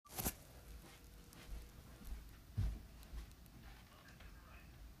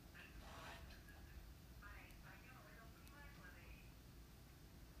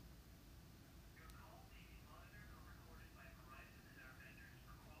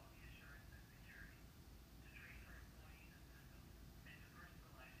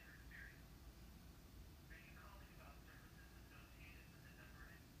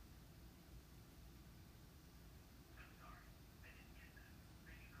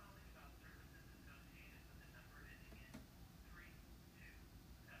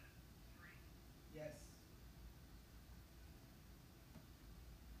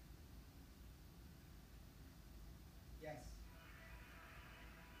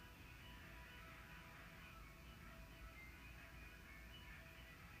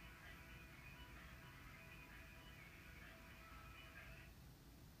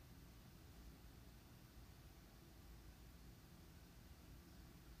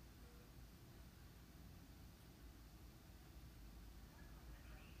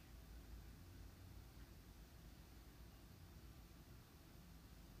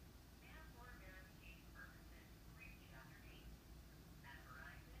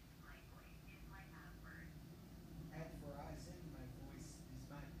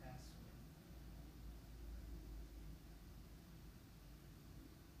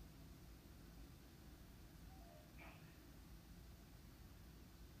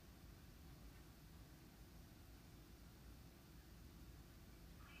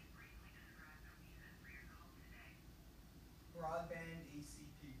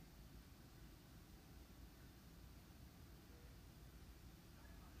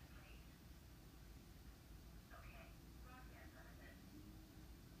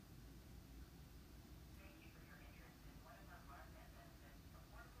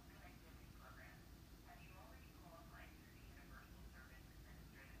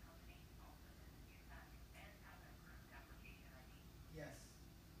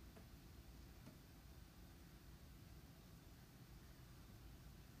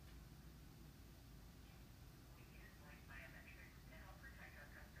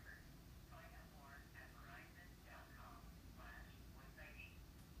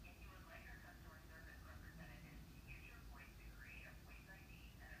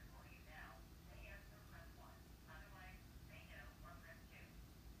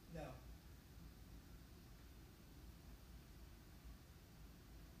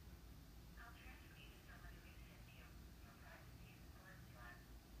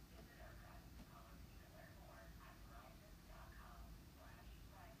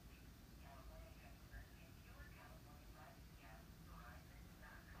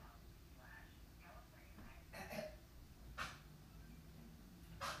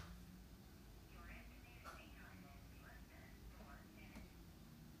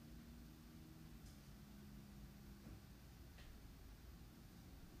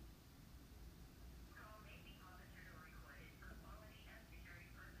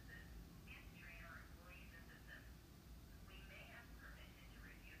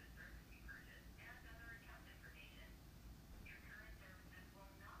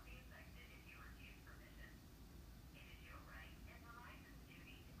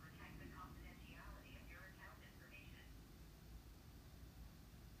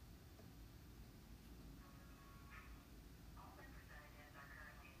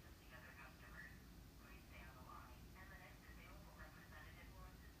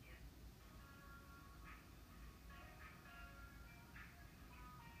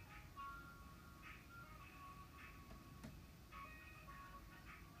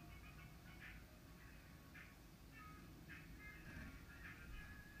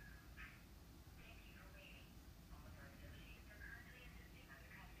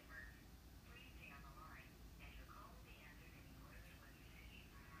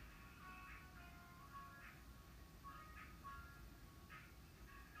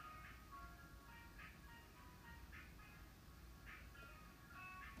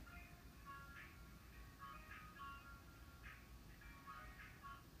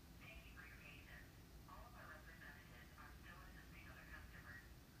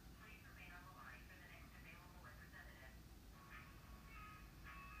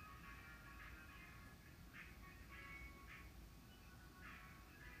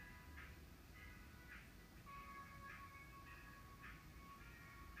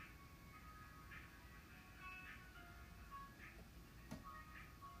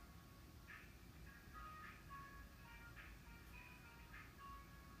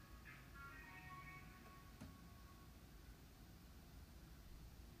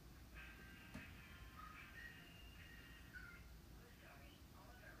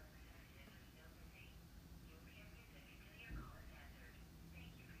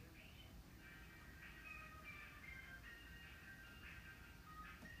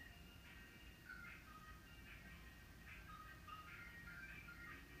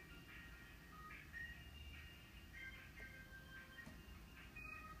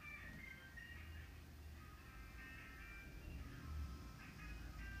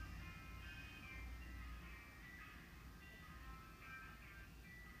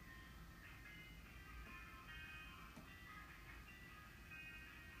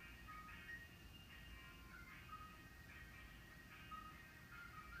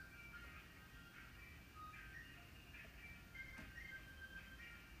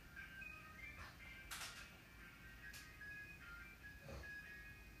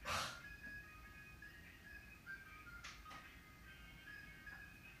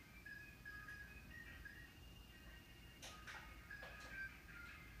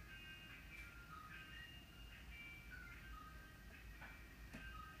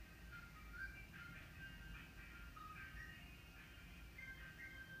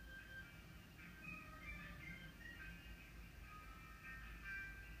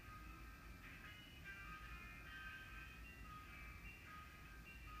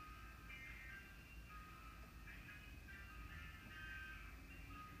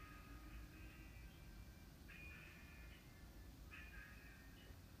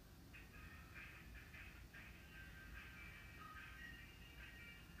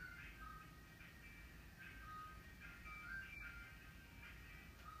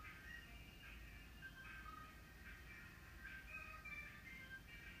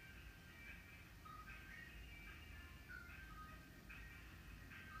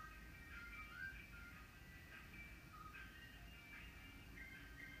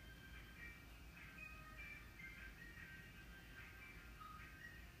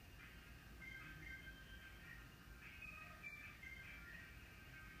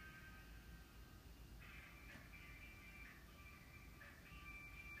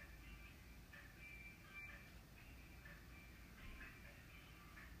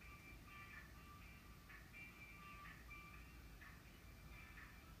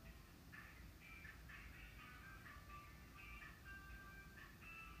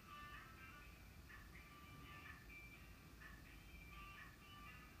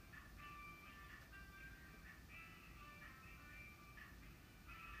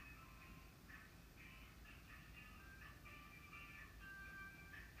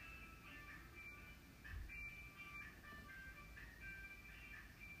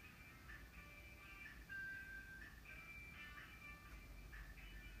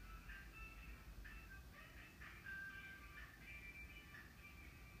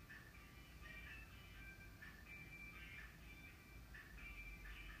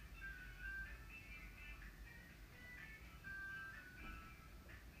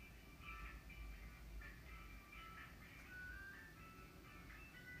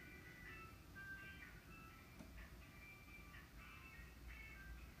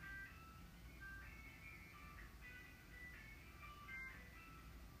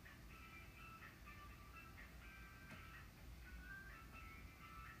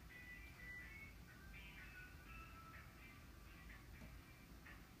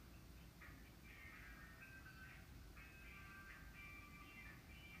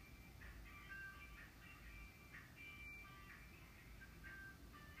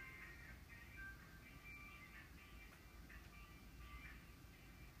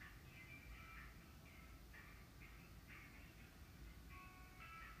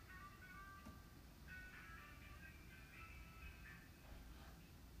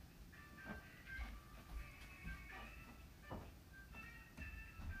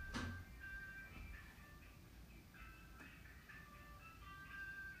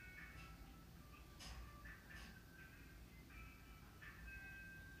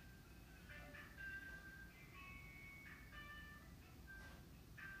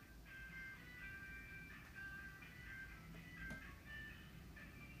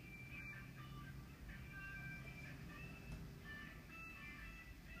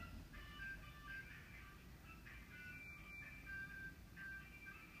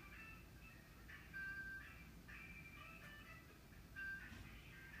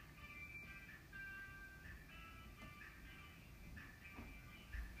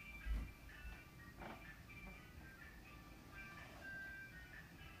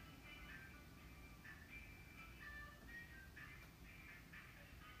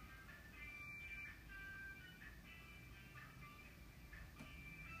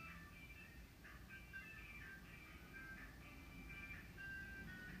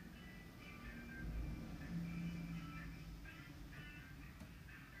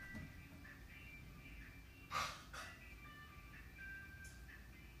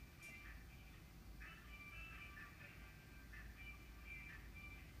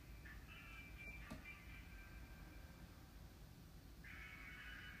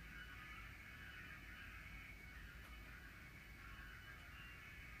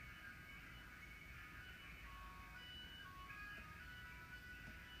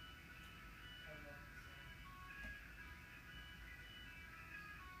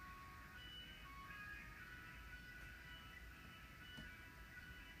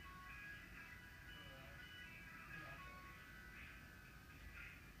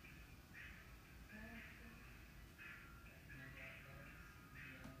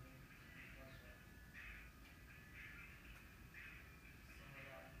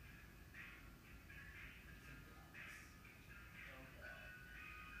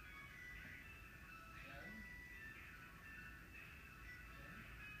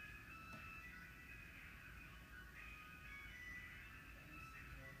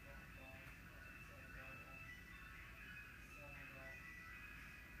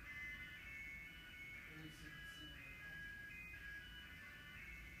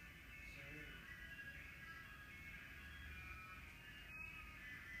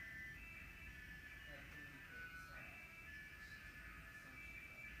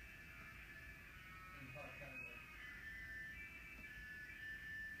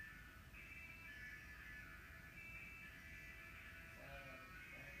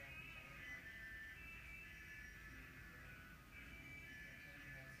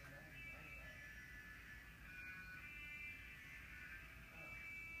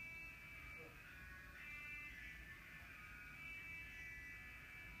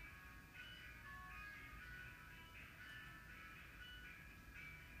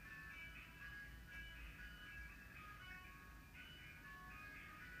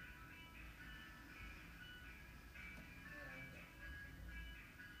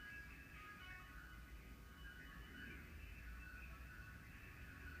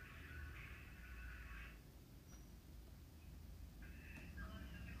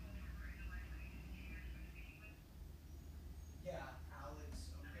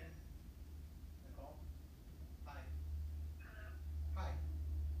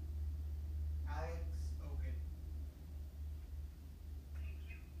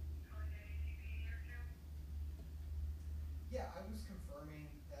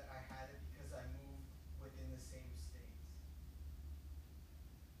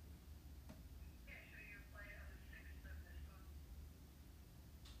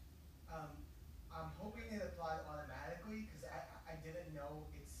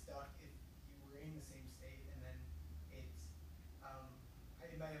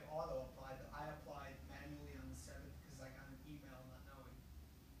may have auto-applied, but I applied manually on the 7th because I got an email not knowing.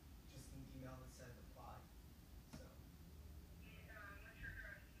 Just an email that said apply. So. What's your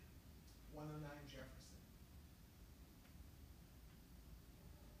address? 109 Jefferson.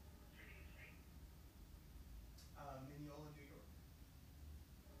 City and state? Mineola, New York.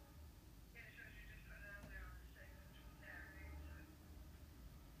 Yeah, it shows you just put it out there on the 6th, which was Saturday, so.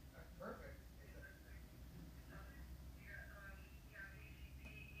 All right, perfect. It's out there. You got ACP and branches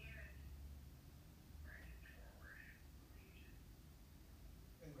forward. Legion.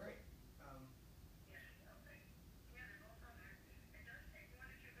 Been great. Yes, okay. Yeah, they're both on there. It does take 1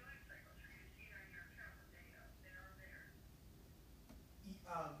 to 2 billing cycles for you to see it on your account, but they are there.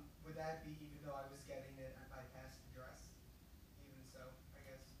 Would that be even though I was getting it at my past address? Even so, I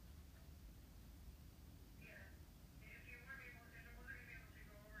guess. Yeah. If you weren't able, if it wasn't able to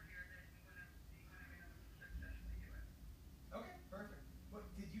go over here, then you wouldn't been able to successfully do it. Okay, perfect. What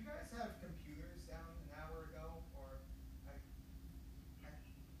did you guys have computers down an hour ago, or? Yep.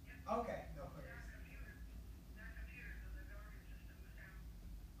 Okay, no worries. Not computers, but the government system was down.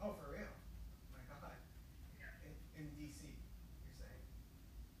 Oh, for real? Oh my God. Yeah. In DC, you're saying?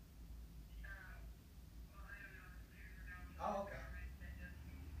 Well, I don't know. The computers are down for Oh, the okay. government that does the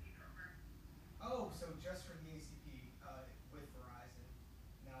ACP program. Oh, so just for the ACP with Verizon,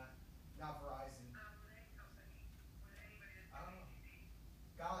 not Verizon. With any company, with anybody that's Oh, doing ACP.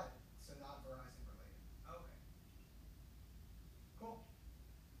 got it. So not Verizon related. Okay. Cool.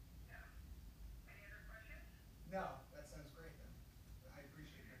 Yeah. Any other questions? No, that sounds great then. I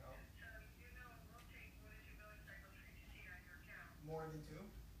appreciate your help. So you know it will take 1 to 2 billing cycles for you to see it on your account. More than 2?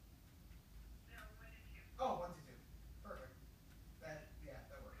 No, 1 to 2. Oh, 1 to 2. Perfect. That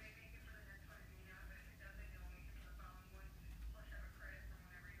works. It may make it for the next one, it may not, but if it doesn't, it will make it for the following one, plus have a credit from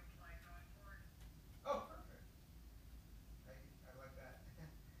whenever you apply going forward. Oh, perfect. I like that.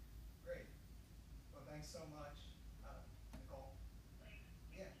 Great. Well, thanks so much, Nicole. Like,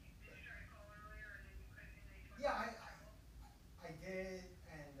 Yeah. did you try to call earlier and then you couldn't, and then you told Yeah, me trouble? I did,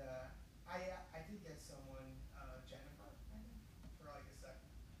 and I did get someone, Jennifer, I think, for like a second.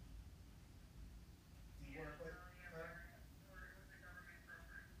 Do you work with her? We're with the government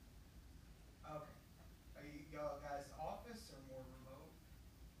program. Okay. Are you y'all guys office or more remote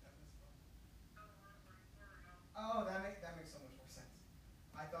at this point? Oh, we're remote. Oh, that makes so much more sense.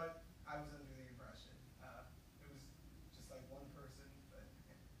 I thought I was under the impression it was just like one person, but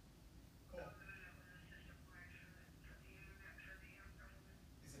cool. No, it was a system plan for the government.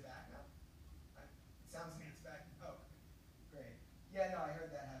 Is it back now? It sounds like it's back. Oh, great. Yeah, no, I heard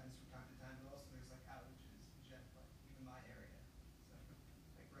that happens from time to time, but also there's like outages in general, like even my area. So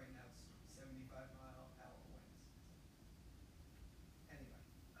like right now it's 75-mile-hour winds. So. Anyway.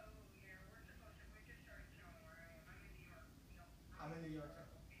 Oh yeah, we're supposed to. We just started snowing where I am. I'm in New York. You know, I'm in New York too.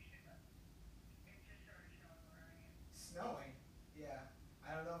 location, but it just started snowing where I am. Snowing? Yeah.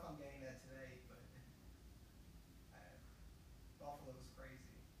 I don't know if I'm getting that today, but Buffalo's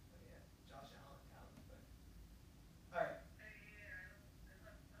crazy. But yeah, Josh Allen counted. But all right. Yeah,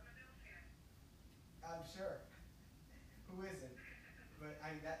 I'm a Bills fan. I'm sure. Who isn't? But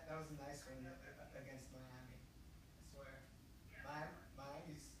I mean that was a nice one against Miami. I swear. Yeah.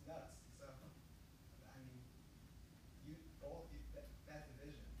 Miami's nuts. So I mean, that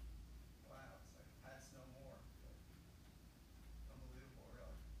division. Wow, it's like Pats no more. But unbelievable,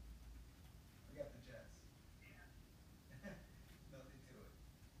 really. Forget the Jets. Yeah. Nothing to it.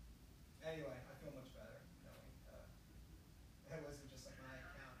 Anyway, I feel much better knowing it wasn't just like my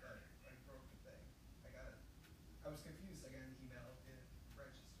account that like broke the thing. I was confused. I got an email, it didn't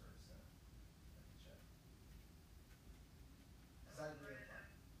register, so I had to check.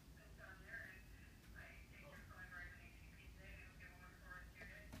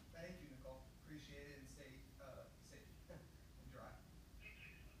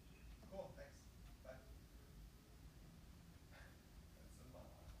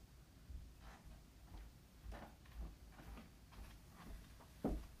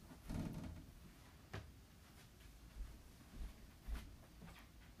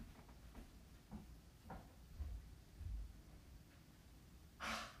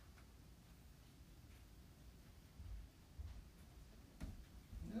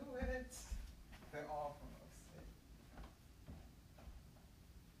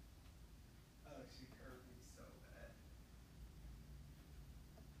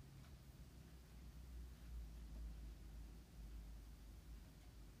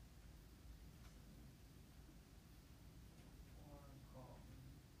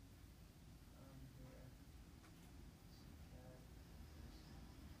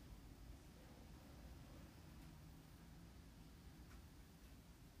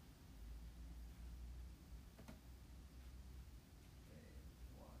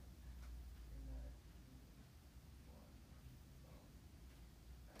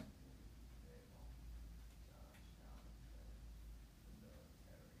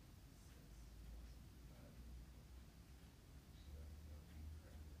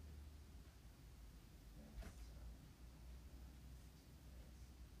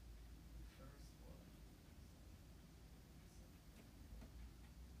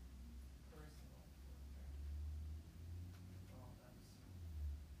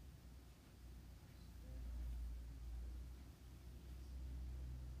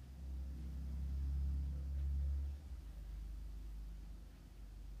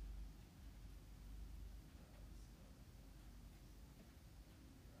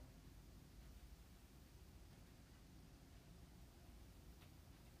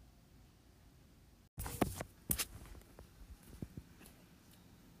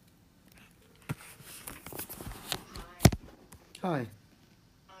 Hi.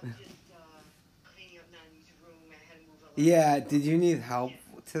 I'm just cleaning up Nani's room. I had to move a lot. Yeah, did you need help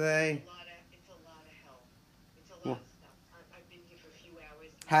today? It's a lot of help. It's a lot of stuff. I've been here for a few hours.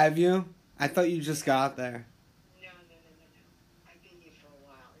 Have you? I thought you just got there. No. I've been here for a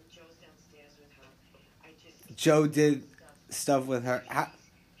while, and Joe's downstairs with her. I just Joe did stuff with her.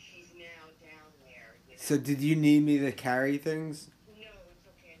 She's now down there. You know? So did you need me to carry things? No, it's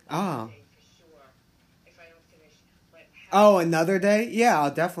okay. Oh. Day for sure. If I don't finish, but Oh, another day? Yeah,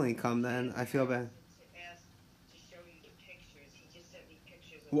 I'll definitely come then. I feel bad. To ask to show you the pictures. He just sent me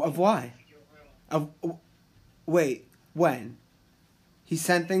pictures Of what? your room. Wait, when? He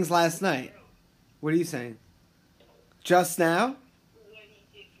sent things last night. What are you saying? Just now? What he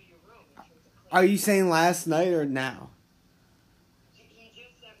did for your room. In terms of Are you saying last night or now? He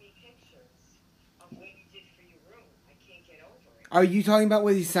just sent me pictures of what you did for your room. I can't get over it. Are you talking about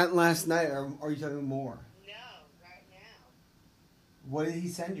what he sent last night, or are you talking more? No, right now. What did he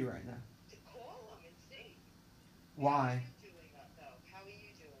send you right now? To call him and see. Why? How are you doing, though? How are you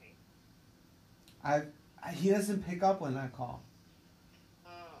doing? He doesn't pick up when I call. Oh,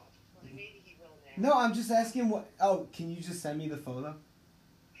 well, maybe he will now. No, I'm just asking what... Oh, can you just send me the photo?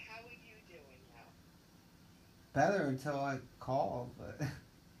 How are you doing now? Better until I call, but...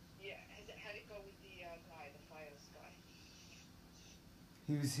 Yeah, how'd it go with the guy, the Fios guy?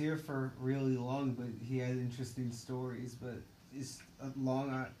 He was here for really long, but he had interesting stories, but it's a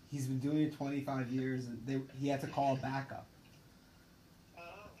long... He's been doing it 25 years, and he had to call a backup. Oh.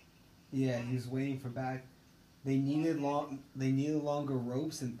 Yeah, he was waiting for back... They needed longer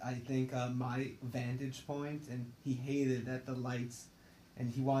ropes, and I think my vantage point, and he hated that the lights, and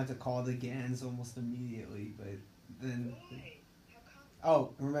he wanted to call the GANs almost immediately, but then... Why? How come?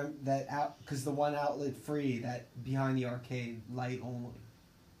 Oh, remember that because the one outlet free, that behind the arcade, light only.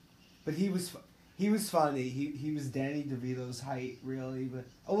 But he was funny. He was Danny DeVito's height, really, but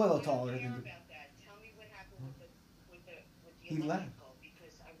a little taller I don't care than. about that. Tell me what happened with the He electrical, left.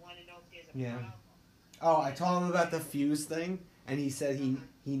 because I want to know if there's a Yeah. problem. Oh, I told him about the fuse thing, and he said he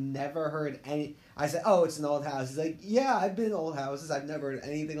never heard any. I said, "Oh, it's an old house." He's like, "Yeah, I've been in old houses. I've never heard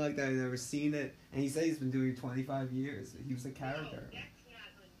anything like that. I've never seen it." And he said he's been doing it 25 years. He was a character. No, that's not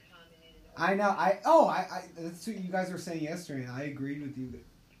uncommon in an I know. I that's what you guys were saying yesterday, and I agreed with you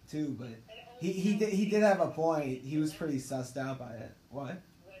too. But he did have a point. He was pretty sussed out by it. What?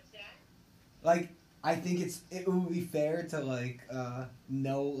 What's that? Like, I think it would be fair to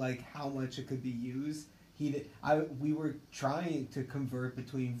know like how much it could be used. We were trying to convert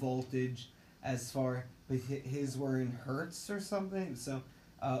between voltage as far, but his were in hertz or something. So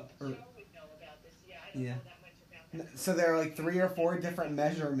Joe would know about this. Yeah, I don't know that much about that. So there are like 3 or 4 different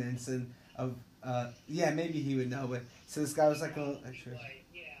measurements and of maybe he would know, but so this guy was like, oh, sure.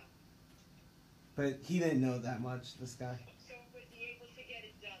 Yeah. But he didn't know that much, this guy. So was he able to get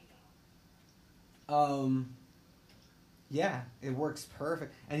it done though? Yeah, it works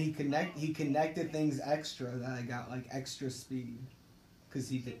perfect, and he connected things extra that I got like extra speed, because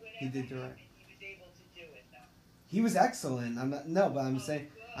he did direct. He was able to do it though. He was excellent. I'm saying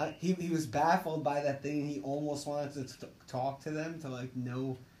he was baffled by that thing. He almost wanted to talk to them to like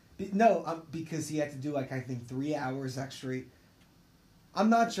know, because he had to do like I think 3 hours extra. I'm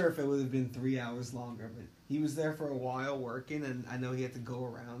not sure if it would have been 3 hours longer, but he was there for a while working, and I know he had to go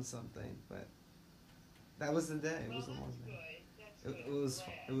around something, but. That was the day. It was a long day.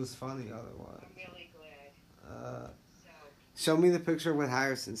 It was funny otherwise. I'm really glad. Show me the picture what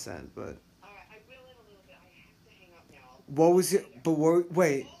Harrison sent, but. All right, I will in a little bit. I have to hang up now. What was it? But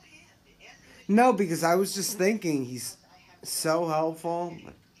wait. No, because I was just thinking he's so helpful.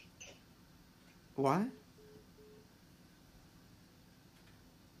 What?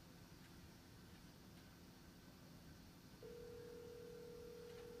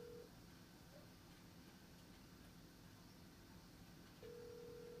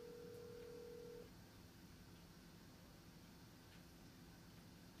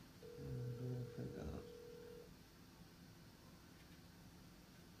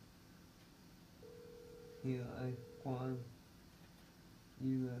 Juan,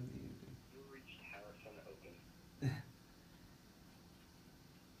 you reached Harrison Open.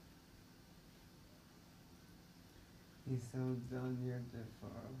 He's so done your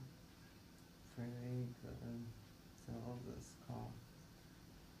defer. Pretty good. So all this call.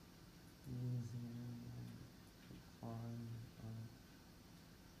 Easier decline.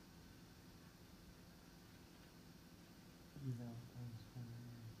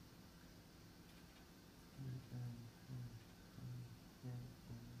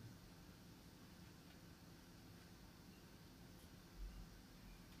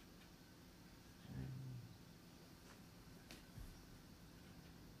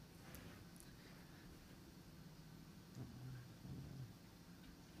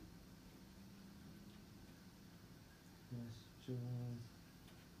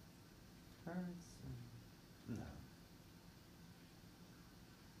 hurts. No.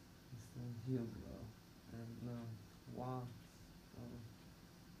 It's the heel blow. And no. Wants.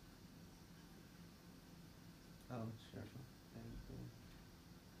 Oh, sure. Anything.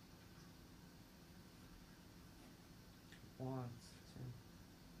 Wants to.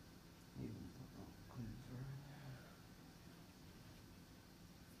 Even convert.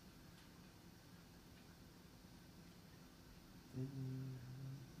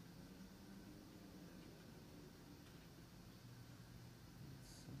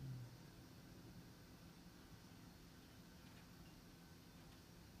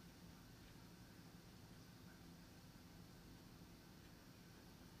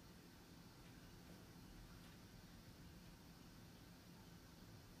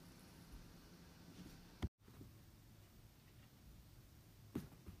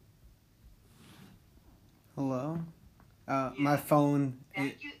 Hello? My phone.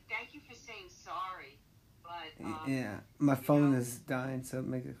 Thank you for saying sorry, but my phone is dying, so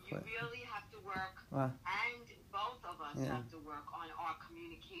make it quick. You really have to work, Wow. and both of us have to work on our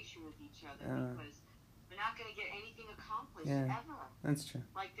communication with each other because we're not going to get anything accomplished ever. That's true.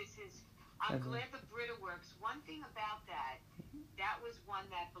 Like this is. I'm glad the Brita works. One thing about that was one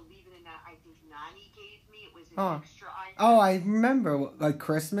that, believe it or not, I think Nani gave me. It was an extra item. Oh, I remember, like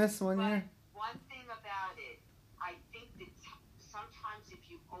Christmas one year. One thing about it, I think that sometimes if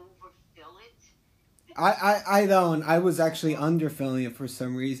you overfill it, I don't. I was actually underfilling it for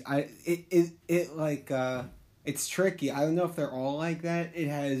some reason. It's tricky. I don't know if they're all like that. It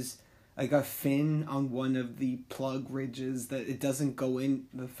has like a fin on one of the plug ridges that it doesn't go in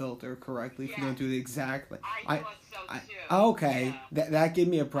the filter correctly if you don't do it exactly. I thought so too. Okay, Yeah. that gave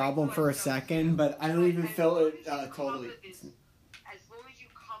me a problem for a second, but I don't even fill it totally. As long as you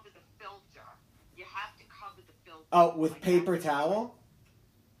cover the filter, you have to cover the filter. Oh, with paper towel?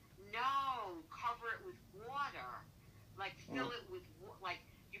 No, cover it with water. Like fill it with like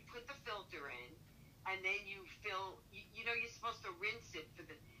you put the filter in, and then you fill. You know you're supposed to rinse it for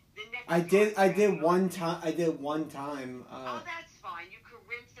the next. I did one time. Oh, that's fine. You could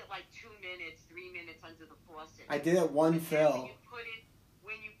rinse it like 2 minutes, 3 minutes under the faucet. I did it one fill.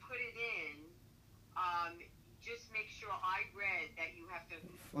 When you put it in, just make sure I read that you have to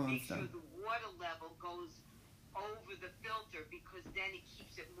make sure the water level goes over the filter because then it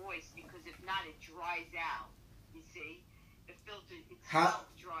keeps it moist. Because if not, it dries out. You see, the filter itself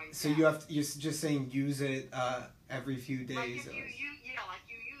dries out. So you're just saying use it every few days. Like if you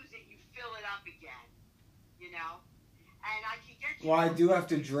use it, you fill it up again. You know, and I can get you. Well, I do have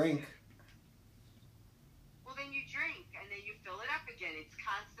to drink. Well, then you drink and then you fill it up again. It's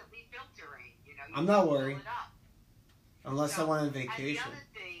constantly filtering. You know. I'm not worried. Fill it up. Unless I went on vacation. And the other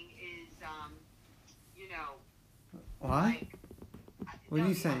thing is, you know. What? What are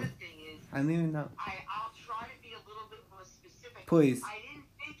you saying? The other thing is, I don't even know. I'll try to be a little bit more specific. Please. I didn't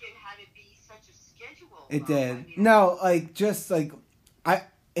think it had to be such a schedule. It did. No,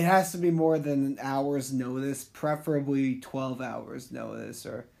 it has to be more than an hour's notice, preferably 12 hours notice,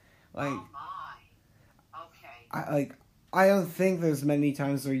 or like. Oh my. Okay. I don't think there's many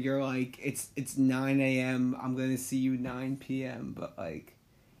times where you're like, it's 9 a.m. I'm gonna see you 9 p.m. But like,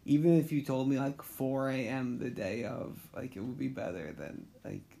 even if you told me like 4 a.m. the day of, like, it would be better than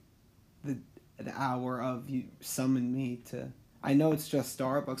like an hour of you summon me to. I know it's just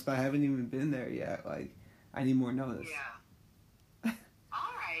Starbucks, but I haven't even been there yet. Like, I need more notice. Yeah.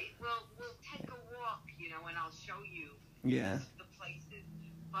 All right. Well, we'll take a walk, you know, and I'll show you. Yeah. The places.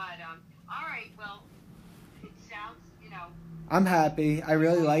 But all right. Well, it sounds, you know. I'm happy. I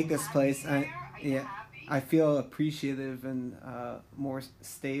really like this place. Are you happy? I feel appreciative and more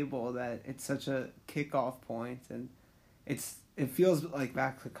stable that it's such a kickoff point, and it feels like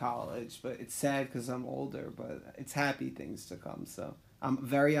back to college, but it's sad because I'm older, but it's happy things to come. So I'm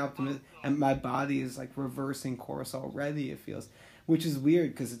very optimistic, and my body is like reversing course already. It feels, which is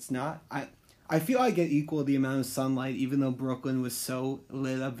weird because it's not. I feel I get equal the amount of sunlight, even though Brooklyn was so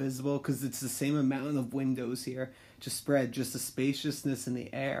lit up visible, because it's the same amount of windows here, just spread, just the spaciousness in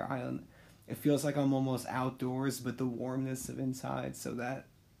the air. It feels like I'm almost outdoors, but the warmness of inside. So that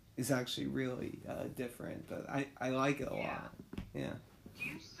is actually really different. But I like it a lot. Yeah. Do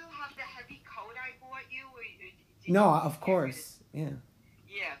you still have the heavy coat I bought you? No, of course. Yeah.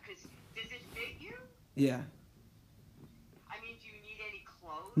 Yeah, because does it fit you? Yeah. I mean, do you need any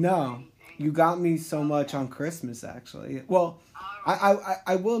clothes? No. You got me so much on Christmas, actually. Well, Right.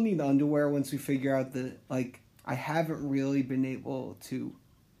 I will need underwear once we figure out the, like, I haven't really been able to,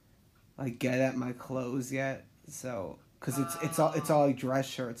 like, get at my clothes yet. So, because it's all like dress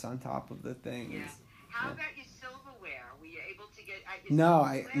shirts on top of the things. Yeah. How about your silverware? Were you able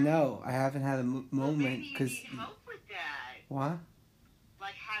No, I haven't had a moment because because. you need help with that. What?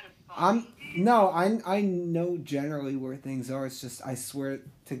 Like how to find it? No, I know generally where things are. It's just I swear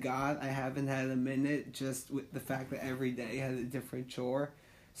to God I haven't had a minute. Just with the fact that every day had a different chore,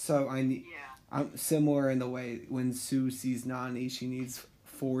 so I need. Yeah. I'm similar in the way when Sue sees Nani, she needs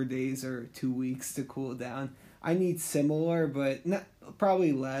 4 days or 2 weeks to cool down. I need similar, but not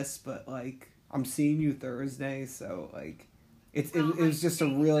probably less. But like I'm seeing you Thursday, so like it was just a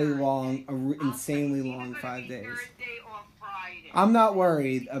really long, insanely long 5 days. Thursday or Friday. I'm not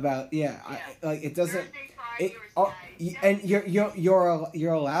worried about like it doesn't. Thursday, Friday, And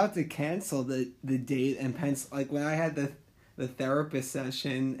you're allowed to cancel the date and pencil. Like when I had the therapist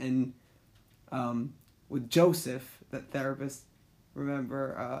session and with Joseph, that therapist,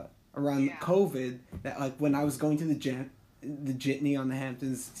 remember around COVID, that like when I was going to the jitney on the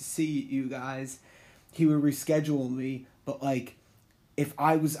Hamptons to see you guys, he would reschedule me, but like if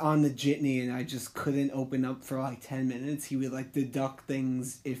I was on the jitney and I just couldn't open up for like 10 minutes, he would like deduct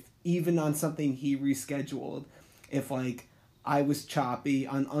things if even on something he rescheduled, if like I was choppy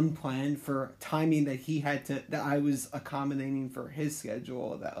on unplanned for timing that he had to, that I was accommodating for his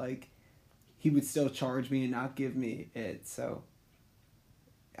schedule, that like he would still charge me and not give me it. So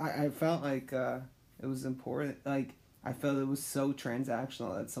I felt like it was important. Like I felt it was so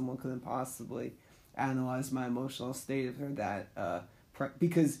transactional that someone couldn't possibly analyze my emotional state for that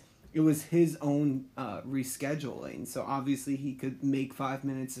because it was his own rescheduling. So obviously he could make 5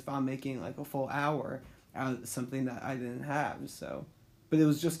 minutes if I'm making like a full hour out of something that I didn't have. So, but it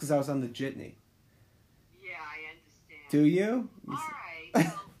was just because I was on the jitney. Yeah, I understand. Do you? All right.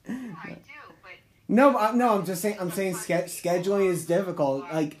 Well, I do, but No, I'm just saying. I'm saying scheduling is difficult.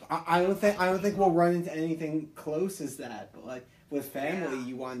 Like I don't think we'll run into anything close as that. But like with family,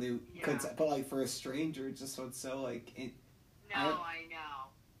 you want to, but like for a stranger, just so it's so like. I know.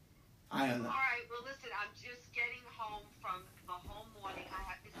 I don't know. All right. Well, listen. I'm just getting home from the whole morning. I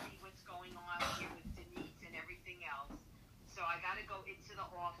have to see what's going on here with Denise and everything else. So I got to go into the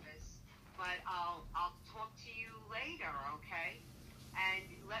office. But I'll talk to you later, okay? And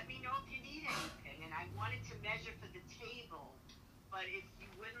let me know if you need anything. And I wanted to measure for the table, but if you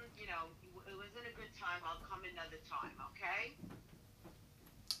wouldn't, it wasn't a good time, I'll come another time, okay?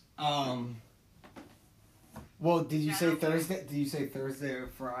 Well, did you say Thursday? Did you say Thursday or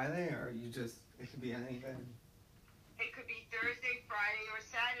Friday, or you just it could be anything? It could be Thursday, Friday, or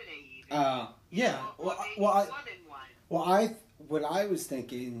Saturday even. Yeah. Or maybe more than one. Well, what I was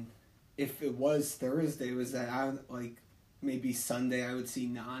thinking, if it was Thursday, was that I like. Maybe Sunday I would see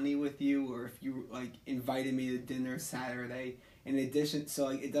Nani with you, or if you like invited me to dinner Saturday. In addition, so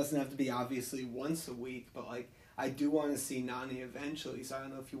like it doesn't have to be obviously once a week, but like I do want to see Nani eventually. So I don't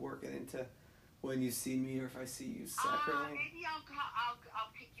know if you work it into when you see me or if I see you separately. Maybe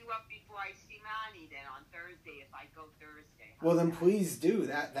I'll pick you up before I see Nani then on Thursday if I go Thursday. Well then please do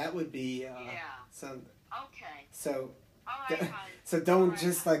that. That would be some. Okay. So. All right, hon. So don't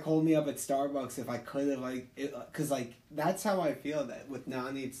just like hold me up at Starbucks if I could have because like that's how I feel that with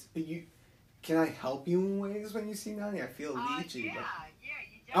Nani. It's you. Can I help you in ways when you see Nani? I feel leechy. You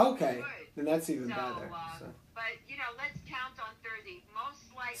definitely okay, would. then that's even better. So. But let's count on Thursday.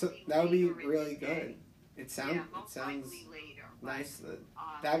 Most likely. So that would be later really in the good. day. It sounds Later, nice. but,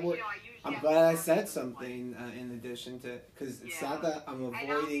 That would. I'm glad I said something in addition to because it's not that I'm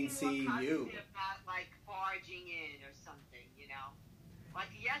avoiding seeing you. Not like barging in or something, Like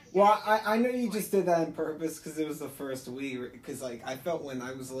yesterday. Well, I know you just did that on purpose because it was the first week. Because like I felt when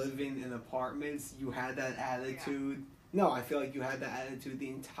I was living in apartments, you had that attitude. Yeah. No, I feel like you had that attitude the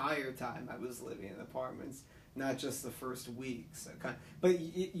entire time I was living in apartments, not just the first week. So but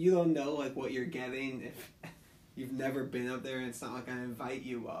you don't know like what you're getting if you've never been up there, and it's not like I invite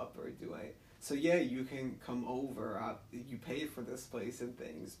you up or do I. So yeah, you can come over. You pay for this place and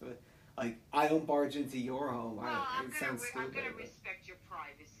things, but. Like, I don't barge into your home. Well, I'm gonna respect your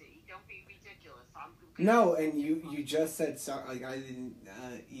privacy. Don't be ridiculous. No, and you just said sorry. Like, I didn't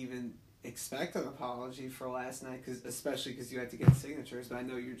even expect an apology for last night, especially because you had to get signatures. But I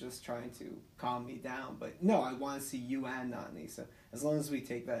know you're just trying to calm me down. But no, I want to see you and Nani. So as long as we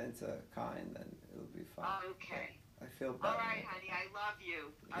take that into kind, then it'll be fine. Okay. I feel better. All right, honey. I love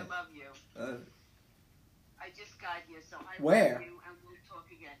you. Yeah. I love you. I just got here, so I love you, and we'll talk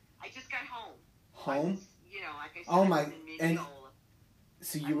again. I just got home. Home? Like I said, oh my! And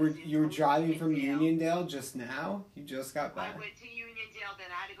so you were driving from Uniondale just now? You just got back. I went to Uniondale, then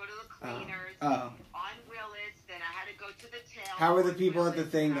I had to go to the cleaners. On Willis, then I had to go to the tail. How were the people at the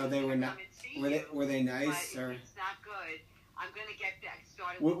thing though? They were not. Were they nice or? It's not good. I'm gonna get back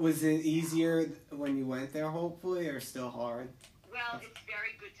started. Was it easier when you went there, hopefully, or still hard? Well, it's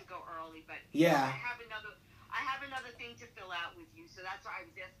very good to go early, but Yeah. I have another thing to fill out with you, so that's why I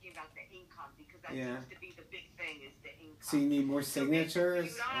was asking about the income, because that Yeah. seems to be the big thing is the income. So you need more So basically,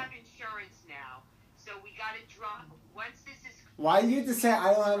 signatures? you don't have insurance now, so we got to drop once this is. Why do you have to say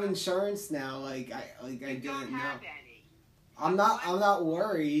I don't have insurance now? Like I You didn't don't know. have any. I'm not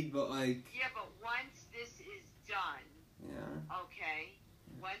worried, but like Yeah, but once this is done, yeah. okay.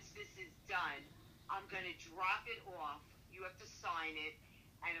 Once this is done, I'm gonna drop it off. You have to sign it,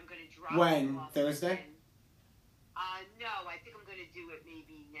 and I'm gonna drop When? it off. Thursday? And, no, I think I'm gonna do it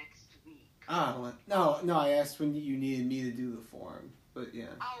maybe next week. Oh no! I asked when you needed me to do the form, but yeah.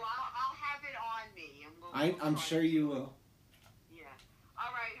 Oh, I'll have it on me. I'm sure you will. Yeah.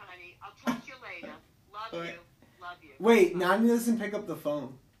 All right, honey. I'll talk to you later. Love All right. you. Love you. Wait, Bye. Nani doesn't pick up the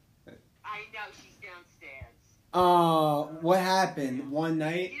phone. I know she's downstairs. What happened one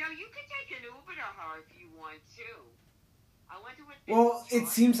night? You know, you could take an Uber to her if you want to. I wonder what. Well, it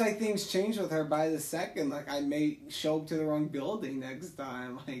seems like things change with her by the second. Like I may show up to the wrong building next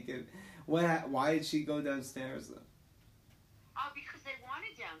time. Like, why did she go downstairs though? Oh, because they want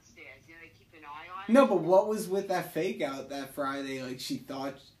it downstairs. You know, they keep an eye on it. No, but what was with that fake out that Friday? Like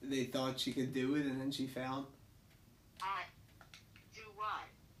they thought she could do it, and then she failed. Do what?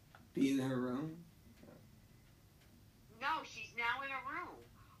 Be in her room. No, she's now in her room,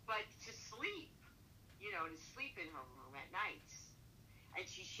 but to sleep. You know, to sleep in her room at nights. And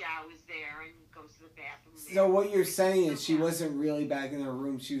she showers there and goes to the bathroom there. So what you're saying is she wasn't really back in her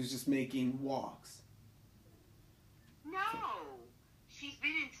room. She was just making walks. No, she's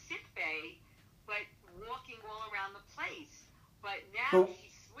been in sick bay, but walking all around the place. But now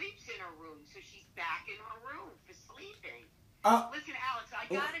she sleeps in her room, so she's back in her room for sleeping. Listen, Alex,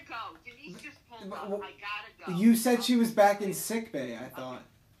 I gotta go. Denise just pulled up. I gotta go. You said she was back in sick bay, I thought. Okay.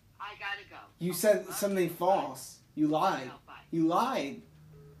 I gotta go. You said something false. You lied. No, bye. You lied.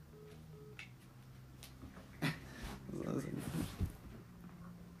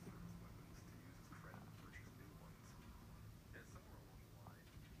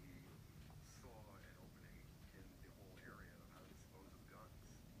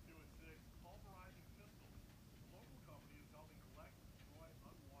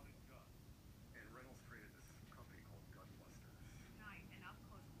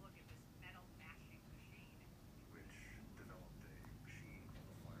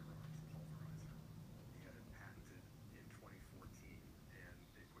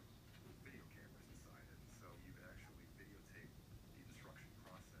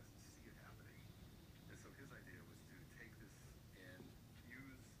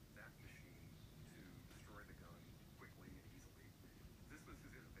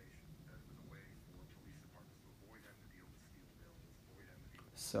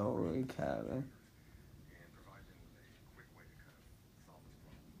 So recapping.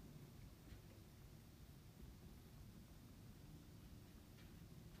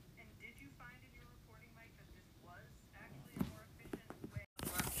 And did you find in your reporting, Mike, that this was actually a more efficient way?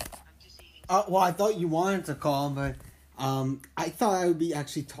 I'm just eating. Well, I thought you wanted to call, but I thought I would be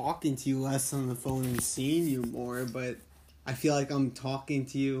actually talking to you less on the phone and seeing you more, but I feel like I'm talking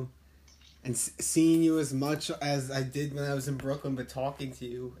to you and seeing you as much as I did when I was in Brooklyn, but talking to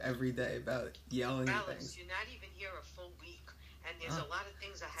you every day about yelling and Alex, things. you're not even here a full week, and there's a lot of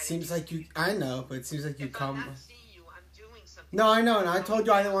things I had Seems to like you, I know, but it seems like you if come. I'm not seeing you, I'm doing something. No, I know, and I told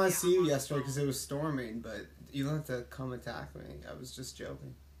you I didn't want to see you I'm on yesterday the because phone. it was storming, but you don't have to come attack me. I was just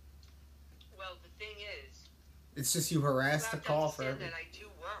joking. Well, the thing is, It's just you you harassed have the to call for understand everything. that I do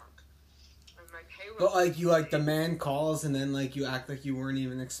work, and my payroll. But like you like demand calls and then like you act like you weren't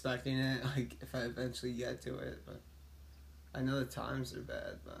even expecting it. Like if I eventually get to it, but I know the times are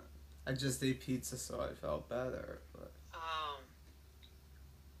bad. But I just ate pizza, so I felt better. But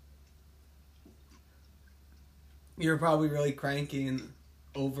you're probably really cranky and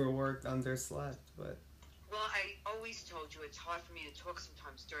overworked, underslept. But well, I always told you it's hard for me to talk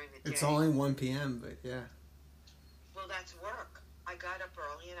sometimes during the day. it's only 1 p.m. But yeah. Well, that's work. I got up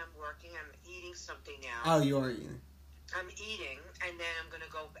early and I'm working. I'm eating something now. Oh, you are eating. I'm eating, and then I'm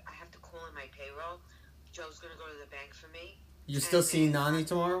gonna go. I have to call in my payroll. Joe's gonna go to the bank for me. You're still And seeing then, Nani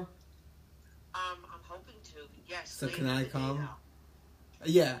tomorrow? I'm hoping to. Yes. So later can in I the day, come? though.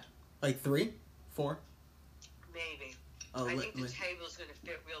 Yeah, like 3, 4. Maybe. Oh, I think the table's gonna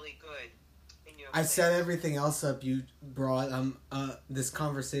fit really good in your. I place. set everything else up you brought. This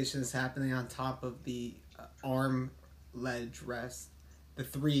conversation is happening on top of the arm ledge rest, the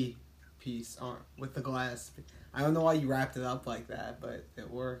 3-piece arm with the glass. I don't know why you wrapped it up like that, but it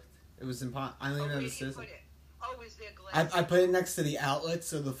worked. It was impossible. I don't even have Where a did you scissor. put it? Oh, is there glass? I put it next to the outlet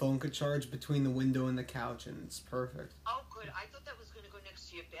so the phone could charge between the window and the couch, and it's perfect. Oh, good. I thought that was going to go next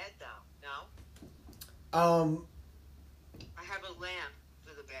to your bed, though. No? I have a lamp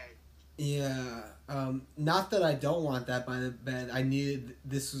for the bed. Yeah. Not that I don't want that by the bed. I needed,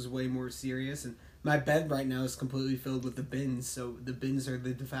 this was way more serious, and my bed right now is completely filled with the bins, so the bins are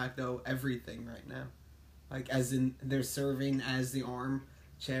the de facto everything right now. Like, as in, they're serving as the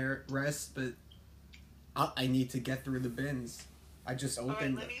armchair rest, but I need to get through the bins. I just opened All right,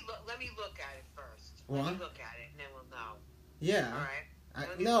 it. let me look at it first. What? Let me look at it, and then we'll know. Yeah. All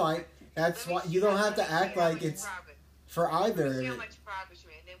right? That's why you don't have to act like it's for either Let of me see how it. much progress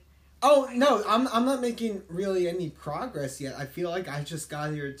we made. Then Oh, no, I'm not making really any progress yet. I feel like I just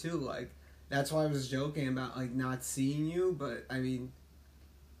got here too. Like, that's why I was joking about, like, not seeing you, but, I mean,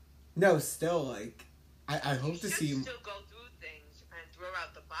 no, still, like, I hope to see you. You should still go through things and throw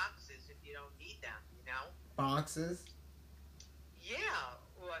out the boxes if you don't need them, you know? Boxes? Yeah.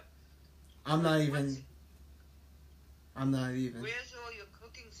 What? I'm not even. Where's all your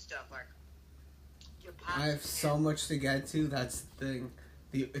cooking stuff? Like, your pots I have and so pans? much to get to, that's the thing.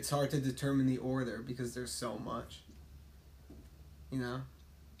 It's hard to determine the order because there's so much. You know?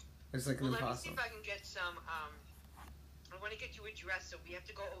 It's like an Well, let me see impossible. if I can get some, I want to get you a dress, so we have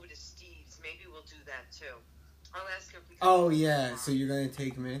to go over to Steve's. Maybe we'll do that, too. I'll ask him if we can Oh, go yeah, tomorrow. so you're gonna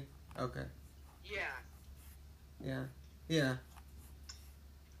take me? Okay. Yeah. Yeah. And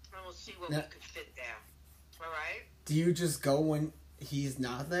we'll see what Now- we could fit there. All right? Do you just go when he's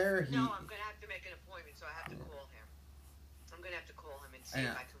not there? No, I'm going to have to make an appointment, so I have to call him. I'm going to have to call him and see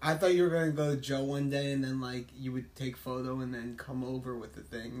Yeah. if I can... I thought you were gonna go to Joe one day and then, like, you would take photo and then come over with the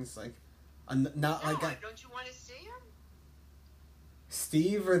things, like, not No, like a don't you want to see him?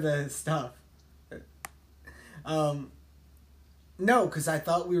 Steve or the stuff. No, because I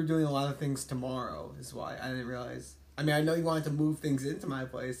thought we were doing a lot of things tomorrow. Is why I didn't realize. I mean, I know you wanted to move things into my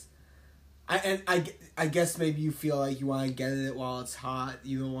place. I guess maybe you feel like you want to get it while it's hot.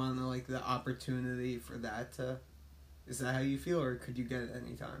 You don't want like the opportunity for that to. Is that how you feel, or could you get it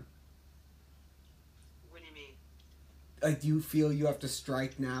anytime? What do you mean? Like, do you feel you have to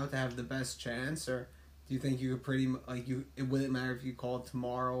strike now to have the best chance, or do you think you could it wouldn't matter if you called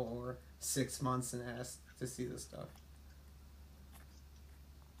tomorrow or 6 months and asked to see the stuff?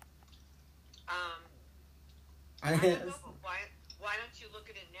 I don't know, but why don't you look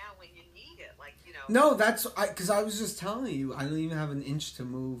at it now when you need it? Like, you know... No, that's because I was just telling you I don't even have an inch to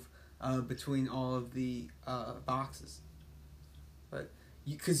move between all of the boxes, but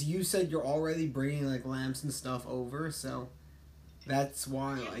because you said you're already bringing like lamps and stuff over, so that's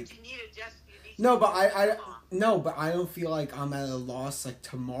why You like need a desk... no, but I don't feel like I'm at a loss like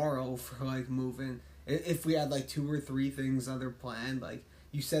tomorrow for like moving. If we had like 2 or 3 things other planned, like.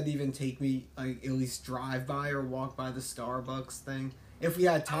 You said even take me, like, at least drive by or walk by the Starbucks thing. If we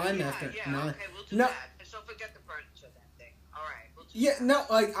had time after... Yeah, no, okay, we'll do no, that. So forget the furniture, that thing. All right, we'll do yeah, that. no,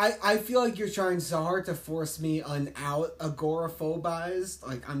 like, I feel like you're trying so hard to force me out agoraphobized.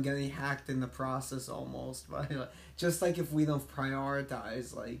 Like, I'm getting hacked in the process almost. By, like, just like if we don't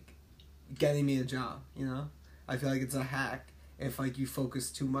prioritize, like, getting me a job, you know? I feel like it's a hack if, like, you focus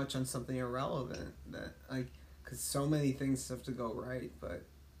too much on something irrelevant. That, like... Because so many things have to go right, but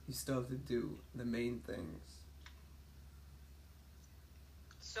you still have to do the main things.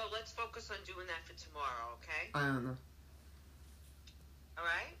 So let's focus on doing that for tomorrow, okay? I don't know. All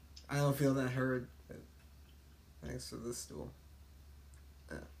right? I don't feel that heard. But thanks for the stool.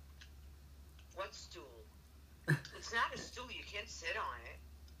 What stool? It's not a stool. You can't sit on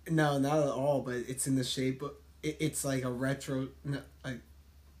it. No, not at all, but it's in the shape of... It's like a retro... like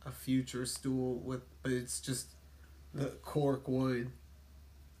a future stool with... But it's just... the cork wood,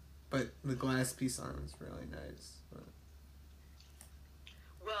 but the glass piece on it is really nice. But,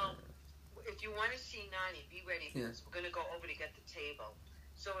 Well, if you want to see Nani, be ready Yeah. because we're going to go over to get the table.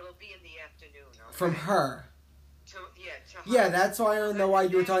 So it'll be in the afternoon, okay? from her. To her. Yeah, that's why I don't know why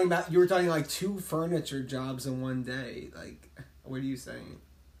you were talking about. You were talking like 2 furniture jobs in one day. Like, what are you saying?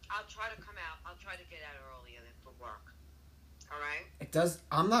 I'll try to come out. I'll try to get out earlier than for work. All right? It does.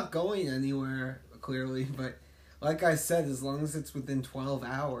 I'm not going anywhere clearly, but like I said, as long as it's within 12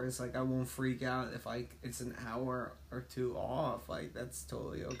 hours, like I won't freak out if like it's an hour or 2 off. Like that's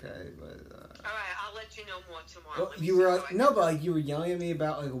totally okay. But All right, I'll let you know more tomorrow. well, Let me you see were what like, I no, can but do. like you were yelling at me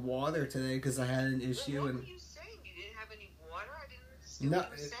about like water today because I had an issue Well, what and. were you saying? You didn't have any water? I didn't understand No, what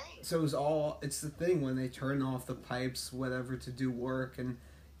you were saying. so it's the thing when they turn off the pipes, whatever, to do work, and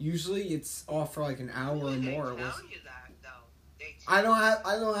usually it's off for like an hour or They more. tell you that, though. They I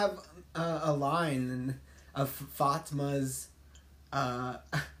don't have a line and of Fatma's.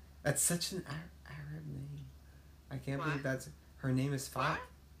 That's such an Arab name. I can't What? believe that's her name is What?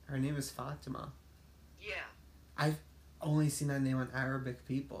 Her name is Fatima. Yeah. only seen that name on Arabic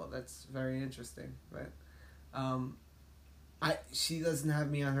people. That's very interesting. But she doesn't have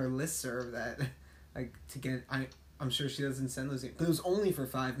me on her listserv that like to get. I'm sure she doesn't send those. But it was only for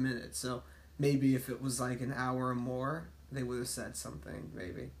 5 minutes, so maybe if it was like an hour or more, they would have said something.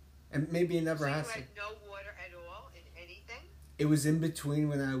 Maybe, and maybe it never has. So you had no water at all in anything? It was in between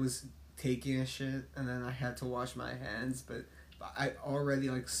when I was taking a shit, and then I had to wash my hands, but I already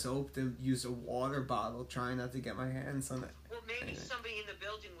like soaped and used a water bottle, trying not to get my hands on it. Well, maybe anyway. somebody in the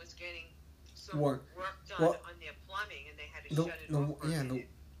building was getting some Work. work done on their plumbing, and they had to shut it off for a minute.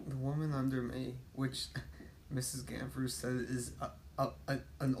 The woman under me, which Mrs. Ganfrew said is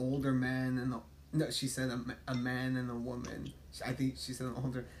an older man and she said a man and a woman. I think she said an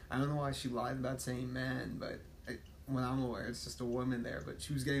older. I don't know why she lied about saying man, but when I'm aware, it's just a woman there. But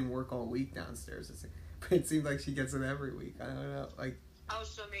she was getting work all week downstairs. It seemed like she gets it every week. I don't know, like. Oh,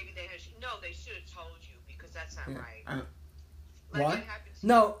 so maybe they should have told you, because that's not right. What? It happens to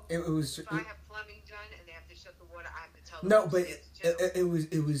No, you. it was. If I have plumbing done and they have to shut the water, I have to tell them. No, but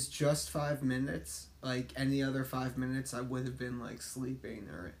it was just 5 minutes. Like any other 5 minutes, I would have been like sleeping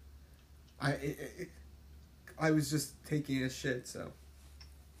or. I was just taking a shit, so.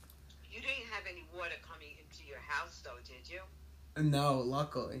 You didn't have any water coming into your house, though, did you? No,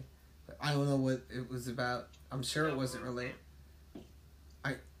 luckily. I don't know what it was about. I'm sure it wasn't related.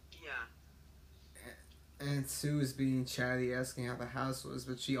 Yeah. And Sue was being chatty, asking how the house was,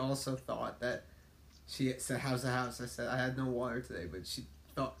 but she also thought that she said, "How's the house?" I said, "I had no water today," but she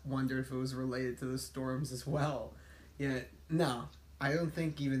wondered if it was related to the storms as well. Yeah, no, I don't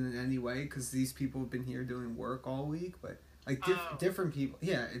think even in any way, because these people have been here doing work all week, but like different people.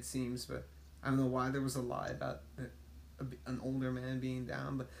 Yeah, it seems, but I don't know why there was a lie about an older man being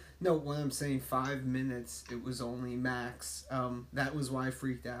down, but no, when I'm saying 5 minutes, it was only max. That was why I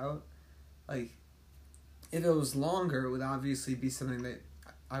freaked out. Like, if it was longer, it would obviously be something that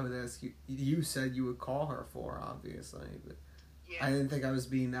I would ask you. You said you would call her for, obviously, but Yeah. I didn't think I was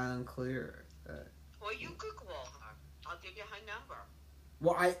being that unclear. Well, you could call her. I'll give you her number.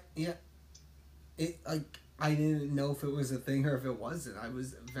 Well, I didn't know if it was a thing or if it wasn't. I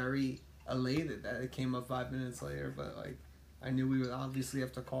was very elated that it came up 5 minutes later, but like I knew we would obviously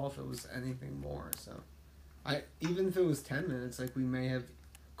have to call if it was anything more. So, even if it was 10 minutes, like we may have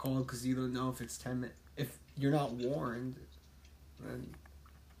called because you don't know if it's 10 minutes. If you're not warned, then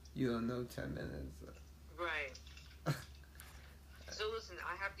you don't know 10 minutes. Right. So listen,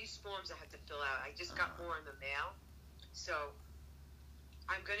 I have these forms I have to fill out. I just got more in the mail, so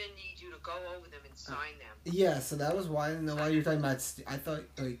I'm gonna need you to go over them and sign them. Yeah, so that was why I didn't know why you were talking about. I thought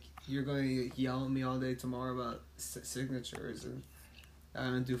like you're going to yell at me all day tomorrow about signatures and I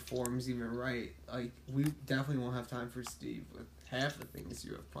don't do forms even right. Like we definitely won't have time for Steve with half the things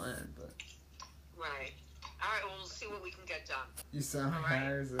you have planned, but. Right. All right. Well, we'll see what we can get done. You sound All right.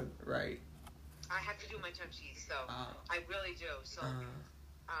 embarrassed, right? I have to do my time sheet, so I really do. So,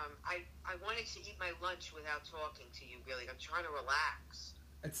 I wanted to eat my lunch without talking to you. Really, I'm trying to relax.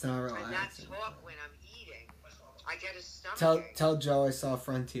 It's not relaxing. And not talk when I'm eating. I get a stomach. Tell Joe I saw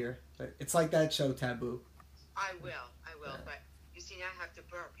Frontier, but it's like that show Taboo. I will. But you see, now I have to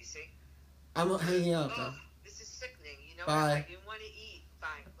burp. You see. I'm hanging out though. This is sickening. You know. Bye. I didn't want to eat.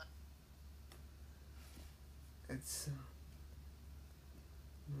 Bye. It's.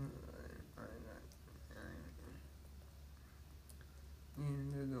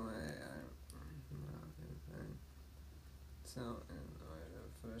 So, in order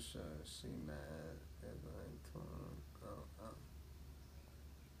for sure, she mad at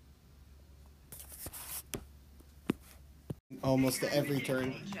almost at every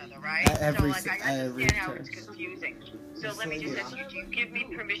turn. Each other, right? At every, so, like, I understand how it's confusing. So let me just ask you: do you give me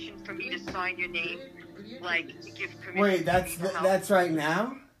permission for me to sign your name? Like, give permission. Wait, that's right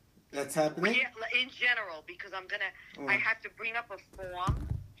now. That's happening. Yeah, in general, because I'm gonna. I have to bring up a form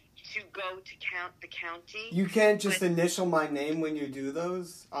to go to the county. You can't just initial my name when you do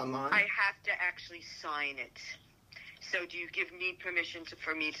those online? I have to actually sign it. So do you give me permission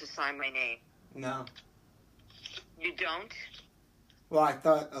for me to sign my name? No. You don't? Well, I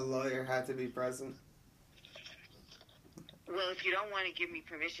thought a lawyer had to be present. Well, if you don't want to give me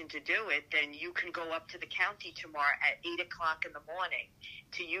permission to do it, then you can go up to the county tomorrow at 8 o'clock in the morning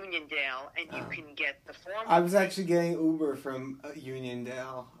to Uniondale, and you can get the form. I was actually getting Uber from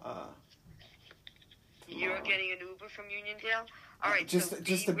Uniondale. You're getting an Uber from Uniondale? All right, just so a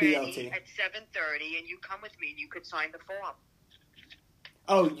be BLT. ready at 7:30, and you come with me, and you could sign the form.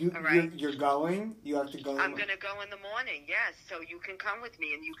 Oh, right. you're going? You have to go? I'm going to go in the morning, yes. So you can come with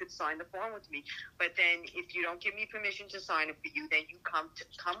me, and you could sign the form with me. But then if you don't give me permission to sign it for you, then you come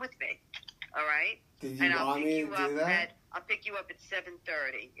with me. All right? Did you And I'll want pick me you to up do that? I'll pick you up at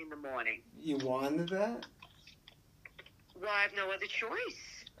 7:30 in the morning. You wanted that? Well, I have no other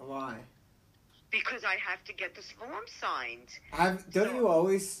choice. Why? Because I have to get this form signed. Don't you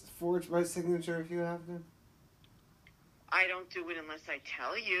always forge my signature if you have to? I don't do it unless I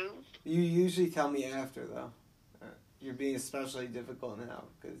tell you. You usually tell me after, though. You're being especially difficult now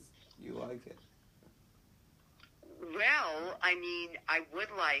because you like it. Well, I mean, I would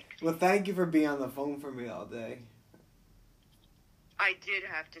like... Well, thank you for being on the phone for me all day. I did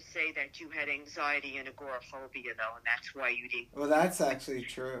have to say that you had anxiety and agoraphobia, though, and that's why you didn't... Well, that's actually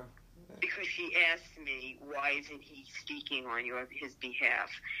true. Because she asked me, why isn't he speaking on his behalf?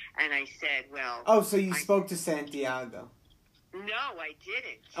 And I said, well... Oh, so you spoke to Santiago. No, I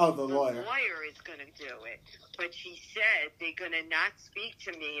didn't. Oh, the lawyer. The lawyer is going to do it. But she said they're going to not speak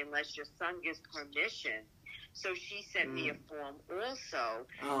to me unless your son gives permission. So she sent me a form also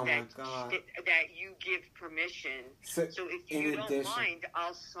that you give permission. So if you don't mind,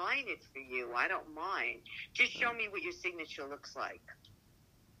 I'll sign it for you. I don't mind. Just show me what your signature looks like.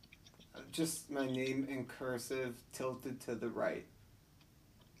 Just my name in cursive, tilted to the right.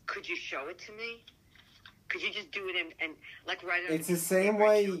 Could you show it to me? Could you just do it and like write it? It's the same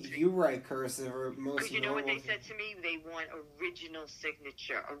way you write cursive or most. Because you know what they said to me? They want original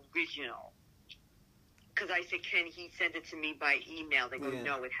signature, original. Because I said, can he send it to me by email? They go,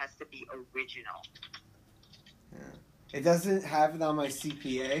 no, it has to be original. Yeah. It doesn't have it on my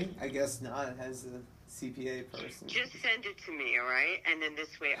CPA. I guess not. It has a CPA person. Just send it to me, all right? And then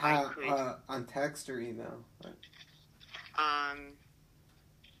this way I could... on text or email?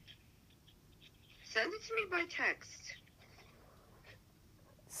 Send it to me by text.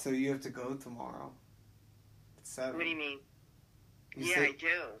 So you have to go tomorrow at 7. What do you mean? I do.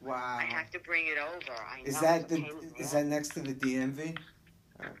 Wow. I have to bring it over. I Is know. Is that next to the DMV?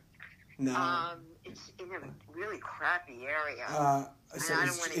 No. It's in a really crappy area. So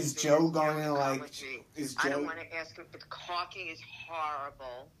is Joe going to like? I don't want to ask him. The caulking is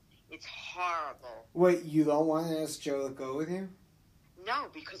horrible. It's horrible. Wait, you don't want to ask Joe to go with you? No,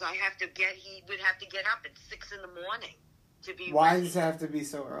 because I have to get. He would have to get up at 6 in the morning to be. Why ready. does it have to be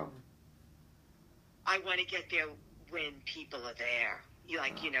so early? I want to get there when people are there.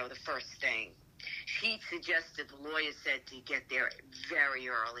 The first thing. He suggested, the lawyer said, to get there very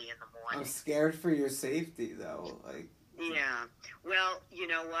early in the morning. I'm scared for your safety, though. Yeah. Well, you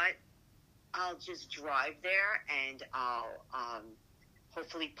know what? I'll just drive there, and I'll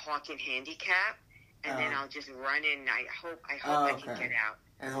hopefully park in handicap, and then I'll just run in. I hope I can get out.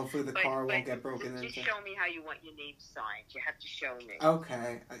 And hopefully the car won't get broken into. Just show me how you want your name signed. You have to show me.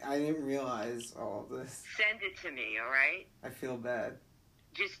 Okay. I didn't realize all of this. Send it to me, all right? I feel bad.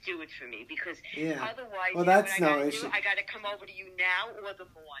 Just do it for me, because otherwise, well, that's no issue. I got to come over to you now or the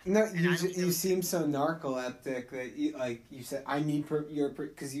morning. No, you seem so narcoleptic that you said I need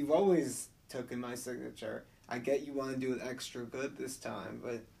because you've always taken my signature. I get you want to do it extra good this time,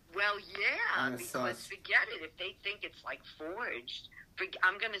 but well, yeah, because forget it. If they think it's like forged,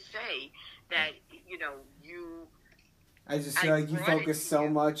 I'm gonna say that you. I just feel like you focus so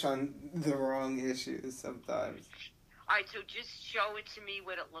much on the wrong issues sometimes. All right, so just show it to me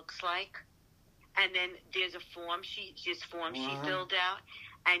what it looks like, and then there's a form she filled out,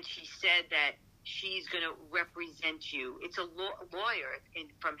 and she said that she's going to represent you. It's a lawyer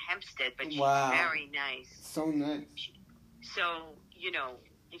from Hempstead, but she's very nice. So nice. So,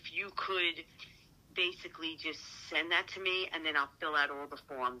 if you could basically just send that to me, and then I'll fill out all the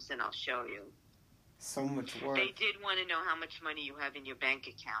forms, and I'll show you. So much work. They did want to know how much money you have in your bank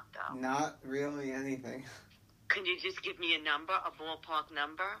account, though. Not really anything. Can you just give me a number, a ballpark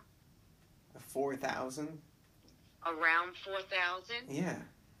number? 4,000. Around 4,000? Yeah.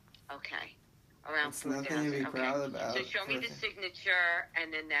 Okay. Around 4,000. It's nothing to be proud about. So show me the signature,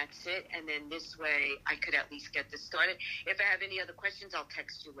 and then that's it. And then this way, I could at least get this started. If I have any other questions, I'll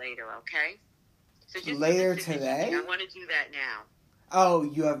text you later, okay? So just later today? I want to do that now. Oh,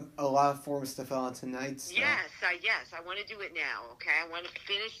 you have a lot of forms to fill out tonight still. Yes, I want to do it now, okay? I want to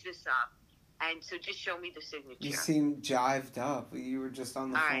finish this up. And so just show me the signature. You seem jived up. You were just on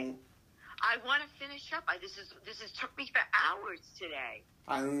the phone. Right. I want to finish up. This is took me for hours today.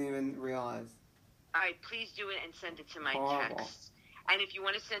 I didn't even realize. All right, please do it and send it to my text. And if you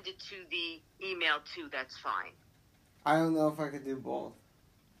want to send it to the email too, that's fine. I don't know if I could do both.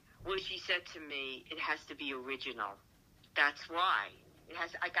 Well, she said to me, it has to be original. That's why. It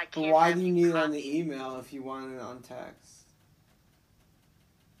has. I can't. But why do you need it on the email if you want it on text?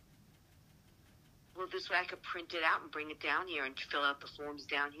 Well, this way I could print it out and bring it down here and fill out the forms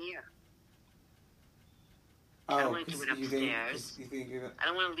down here. I don't want to do it 'cause upstairs. you think you're... I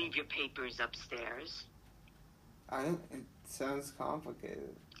don't want to leave your papers upstairs. It sounds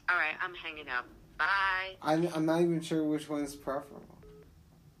complicated. All right, I'm hanging up. Bye. I'm not even sure which one is preferable.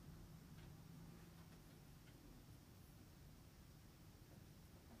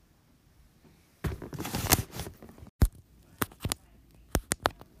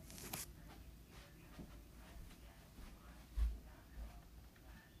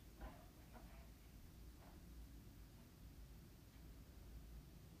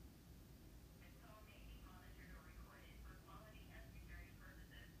 This call may be monitored or recorded for quality and security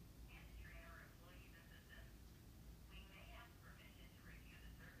purposes and to train our employees' assistance. We may ask permission to review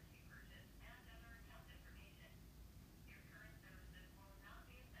the service you purchased and other account information. Your current services will not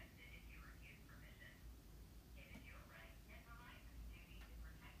be affected if you refuse permission. It is your right and Verizon's duty to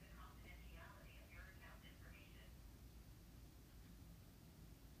protect the confidentiality of your account information.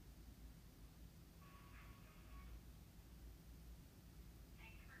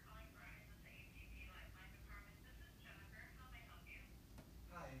 Thank you for calling Verizon's ACP Lifeline Department. This is Jennifer. How may I help you?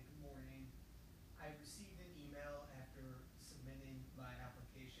 Hi, good morning. I received an email after submitting my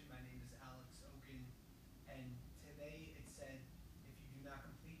application. My name is Alex Oken, and today it said if you do not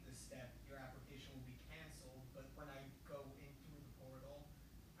complete this step, your application will be canceled. But when I go in through the portal,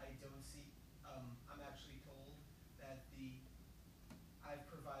 I don't see. I'm actually told that I've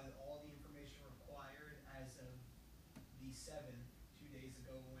provided all the information required as of the 7th, 2 days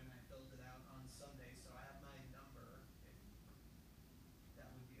ago when I filled it out on Sunday. So I have my number. If that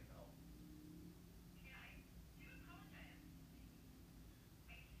would be of help. Yeah, I do apologize.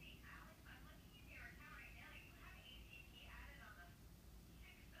 I see, Alex, I'm looking into your account right now. You have ACP added on the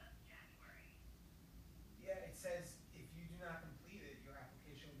 6th of January. Yeah, it says if you do not complete it, your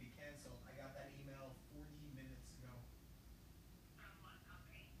application will be canceled. I got that email 40 minutes ago. From what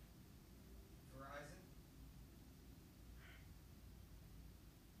company? Verizon?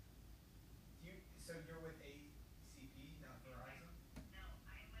 So you're with ACP, not Verizon? No,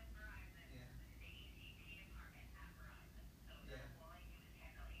 I'm with Verizon. Yeah. The ACP department at Verizon. So Yeah. all I do is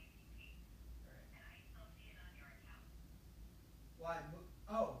handle ACP. Alright. And I still see it on your account. Well,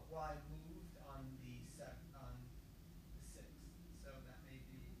 I moved on the 6th, so that may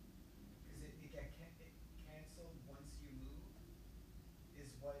be because it canceled once you move.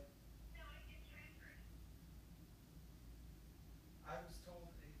 Is what No, I get transferred. I was told.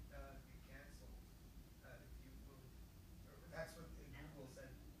 It canceled if you move. That's what Google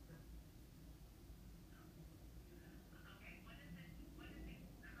said. Okay, what is the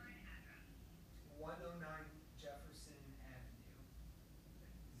current address? 109 Jefferson Avenue.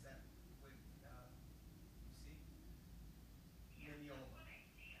 Is that what you see? Yeah, Mineola. that's what I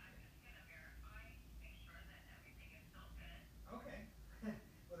see. I'm just gonna verify, make sure that everything is still good. Okay.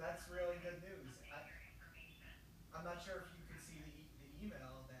 Well, that's really good news. Update your information. I'm not sure if you could see the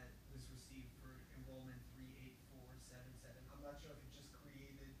email that was received for enrollment 38477. I'm not sure if it just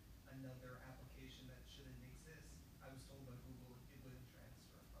created another application that shouldn't exist. I was told by Google it wouldn't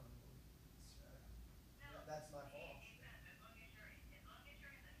transfer. No, That's my fault. it does. As long as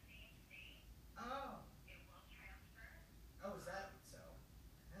you're in the same state, Oh. it will transfer. Oh, is that so?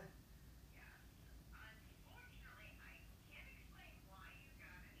 Yes. Unfortunately, I can't explain why you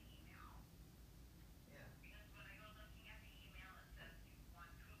got an email. Yeah. Because when I go looking at the email, it says you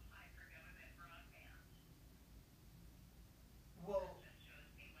want to apply for government broadband. Well, That just shows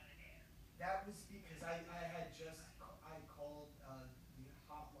me what it is. that was because I had just I called the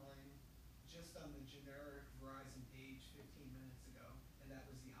hotline just on the generic Verizon page 15 minutes ago, and that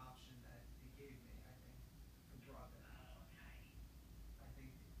was the option that it gave me. I think for broadband. Okay. I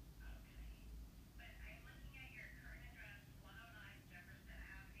think. Okay. But I'm looking at your current address, 109 Jefferson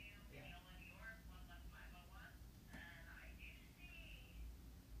Avenue, Yeah. Mineola, New York, 11501. And I do see,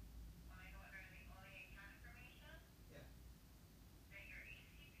 when I go under all the account information, Yeah. that your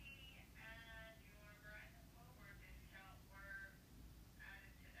ACP and your Verizon Forward discount were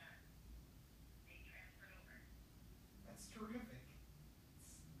added to that. They transferred over. That's terrific.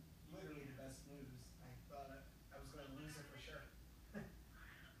 It's literally the best news. I thought I was going to lose it for sure.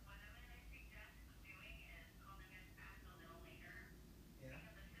 What I'm going to suggest doing is calling us back a little later. Yeah.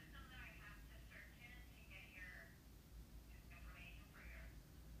 Because the system that I have to search in to get your information for your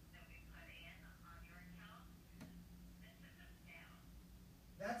that we put in on your account, the system's down.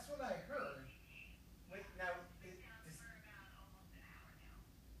 That's what I heard. Wait, now It's been down for about almost an hour now.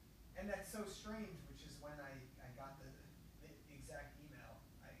 and that's so strange, which is when I got the exact email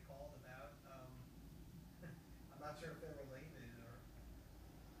I called about. I'm not sure if they're related or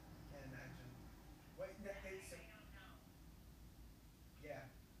can't imagine. Wait, I don't know. yeah.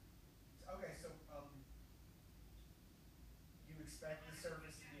 Okay, so expect the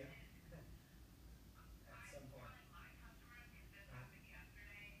service to be at some point.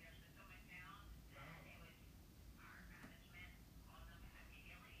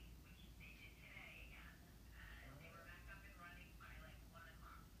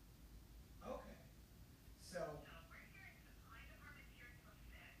 Okay. So, we're here at the supply department here till 6.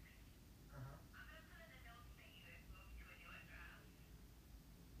 uh-huh. I'm going to put in the notes that you had moved to a new address.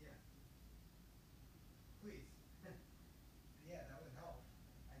 Yeah. Please. Yeah, that would help.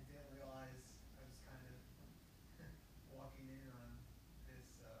 I didn't realize I was kind of walking in on this,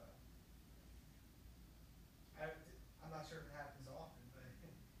 I'm not sure if it happens often, but it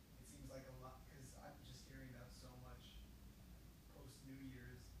seems like a lot, because I'm just hearing about so much post-New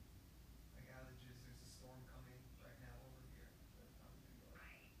Year's, like outages. There's a storm coming right now over here that I'm in New York.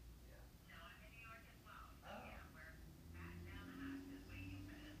 Right. Yeah. No, I'm in New York as well. So Oh. yeah, we're back down the hatches waiting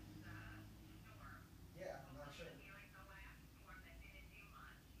for this storm. Yeah, I'm not sure. It'll be like the last storm that didn't do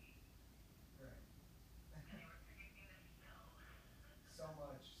much. Right. And they were predicting this snow. So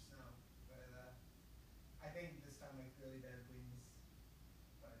much snow, but I think this time like really bad winds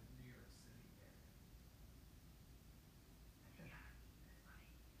by New York City area. Yeah, it's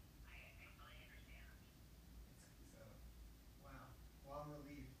funny. I fully understand. So, wow. Well, I'm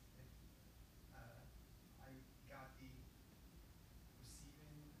relieved. I got the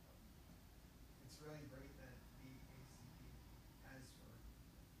receiving. It's really great that the ACP has for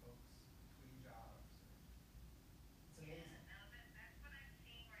folks between jobs. It's amazing. Yeah, no, that's what I'm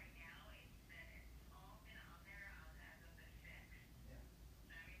seeing right now. It's that it's all been on there as of the 6th. Yeah. So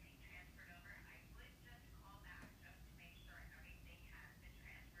everything transferred over. I would just call back just to make sure everything has been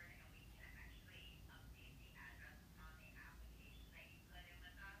transferred and we can actually update the address on the application that you put in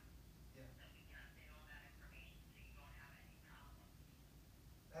with us. Yeah. So we can update all that information so you don't have any problems.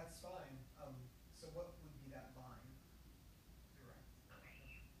 That's fine. So what would be that line? Direct.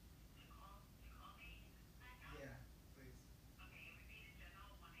 Okay, you call me back out? Yeah, please. Okay, it would be the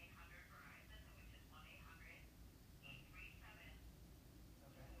general 1-800 Verizon, which is 1-800-837-4966,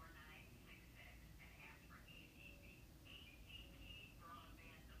 Okay. and ask for ACP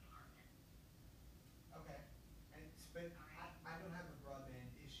Broadband Department. Okay. But I don't have a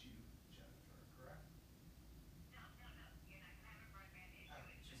broadband issue, Jennifer, correct? No, you're not gonna have a broadband issue.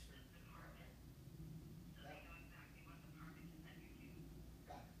 It's just for the department. So That- they know exactly what department to send you to.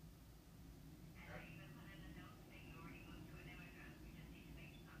 Got it. And I even put in the notes that you already moved to a new address. We just need to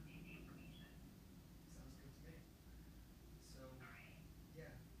make sure update the information. Sounds good to me. So, All right.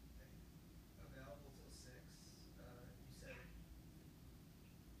 yeah, available till 6. You said,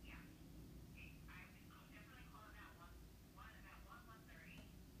 Yeah. I'll definitely call about 1:30.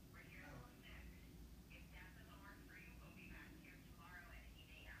 We're here Oh. till 6. If that doesn't work for you, we'll be back here tomorrow at 8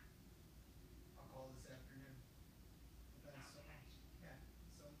 a.m. I'll call this afternoon. Thanks so Okay. much. Yeah,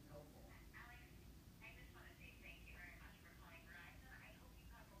 so helpful. Alex, I just want to say thank you very much for calling Verizon. I hope you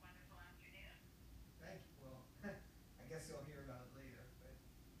have a wonderful afternoon. Thank you. Well, I guess you'll hear about it later, but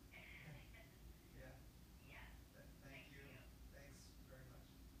yeah. Yes. Thank you. Thanks very much.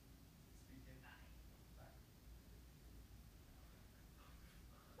 Speaking. Bye. Bye.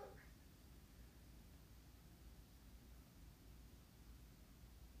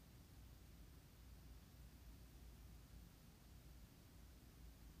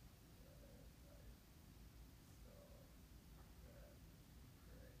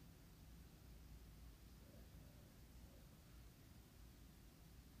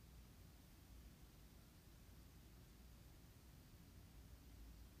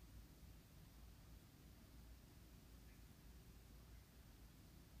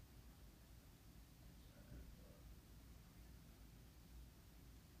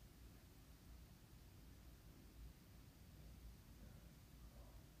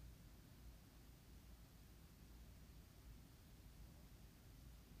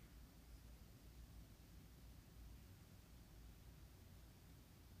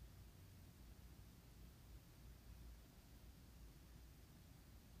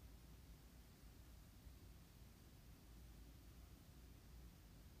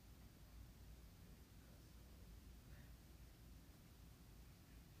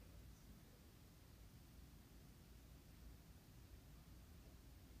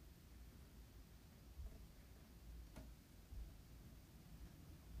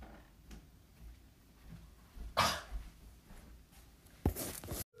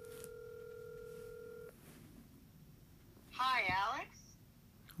 Hi, Alex.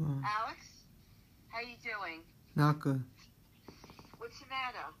 Oh, Alex, how you doing? not good. What's the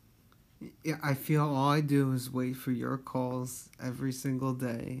matter? Yeah, I feel all I do is wait for your calls every single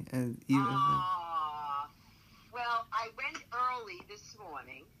day, and even Well, I went early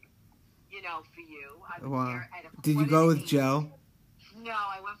morning, you know, for you. I was Wow. there at a Did you go with 8. Joe? No,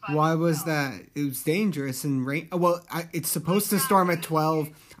 I went by Why was myself. that? It was dangerous and rain. Well, it's supposed to storm at 12.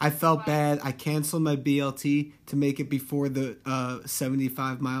 I felt bad. I canceled my BLT to make it before the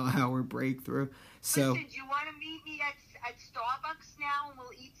 75-mile-an-hour breakthrough. So Listen, do you want to meet me at Starbucks now and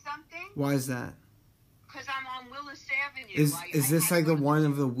we'll eat something? why is that? Because I'm on Willis Avenue. Is I this had like to the go to one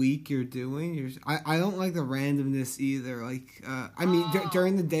of the week you're doing? I don't like the randomness either. Like I mean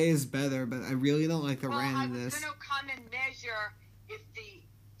during the day is better, but I really don't like the Well, I was randomness. going to come and measure if the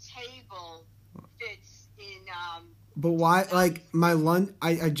table fits in. But why? Like my lunch,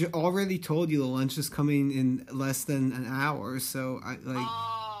 already told you the lunch is coming in less than an hour. So I like.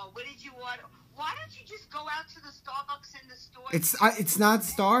 Oh, what did you order? Why don't you just go out to the Starbucks in the store? It's not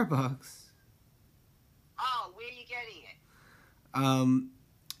Starbucks. Oh, where are you getting it?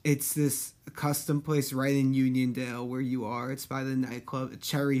 It's this custom place right in Uniondale where you are. It's by the nightclub,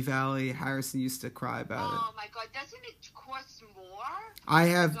 Cherry Valley. Harrison used to cry about it. Oh my God, doesn't it cost more? I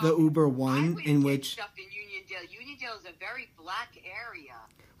have the Uber I One wouldn't in get which. stuff in Uniondale. Uniondale is a very black area.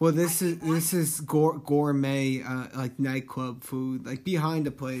 Well, this is gourmet like nightclub food, like behind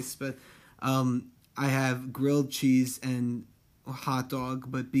the place. But I have grilled cheese and a hot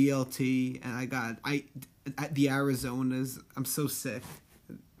dog, but BLT, and I got the Arizonas. I'm so sick,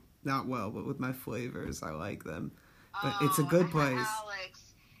 not well, but with my flavors, I like them. But it's a good place.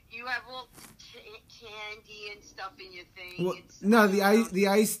 Alex, you have all candy and stuff in your thing. Well, no, the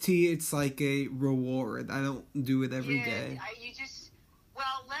iced tea, it's like a reward. I don't do it every day. You just,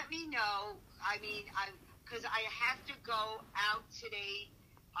 well, let me know. I mean, because I have to go out today.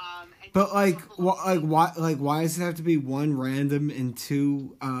 But why does it have to be one random and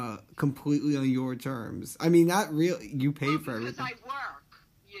two completely on your terms? I mean, not really. You pay for everything. Because I work,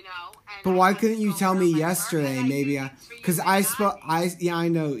 you know. And But why couldn't you tell me yesterday? Maybe because I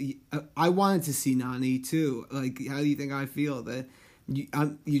know. I wanted to see Nani too. Like, how do you think I feel that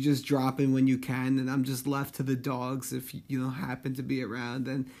you just drop in when you can, and I'm just left to the dogs if you don't happen to be around?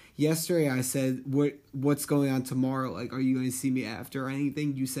 And yesterday I said, what's going on tomorrow? Like, are you going to see me after or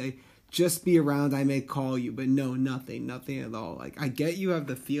anything? You say, just be around. I may call you, but no, nothing at all. Like, I get you have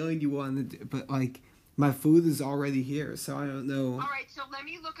the feeling you want to do, but like, my food is already here, so I don't know. All right, so let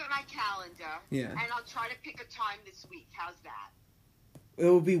me look at my calendar. Yeah. And I'll try to pick a time this week. How's that? It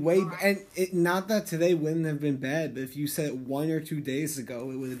will be way, Right. and not that today wouldn't have been bad, but if you said it 1 or 2 days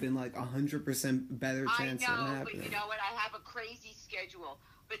ago, it would have been like 100% better chance of I know, but happening. you know what? I have a crazy schedule.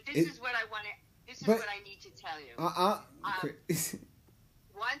 But this is what I want to. This is but- what I need to tell you.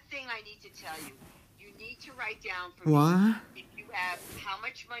 One thing I need to tell you. You need to write down for me What? if you have how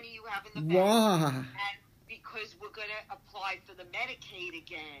much money you have in the bank. Why? And because we're gonna apply for the Medicaid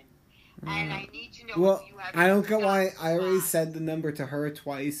again. And I need to know Well, if you have. I don't get why. stuff I already on. said the number to her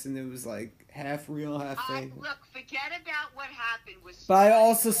twice, and it was like half real, half fake. Look, forget about what happened. But I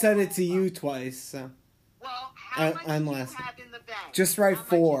also said it to you twice, so Well, how much and do you last- have in the bank? just write How much-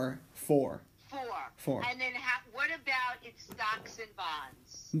 4. Four. And then what about its stocks and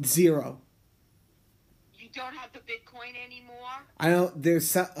bonds? 0. You don't have the Bitcoin anymore? I don't.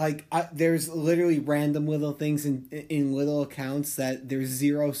 There's there's literally random little things in little accounts that there's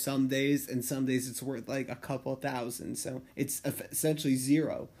 0 some days, and some days it's worth like a couple thousand. So it's essentially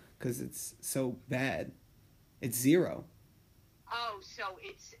 0 because it's so bad. It's 0, Oh, so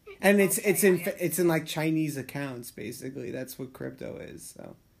it's and it's okay, in like Chinese accounts basically. That's what crypto is.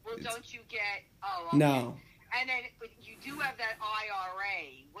 So Well, it's- don't you get? Oh, okay. no. And then but you do have that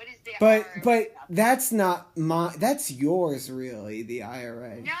IRA. What is the But IRA? that's not my. That's yours, really. The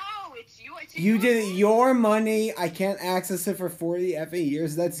IRA. No, it's you. It's You your did it. money. Your money. I can't access it for 40 effing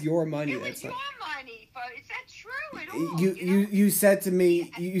years. That's your money. It was That's your not. money. Is that true at all? You said to me.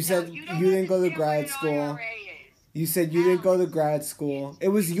 You No, said you you don't didn't go to understand what grad an school. IRA is. You said you didn't go to grad school. It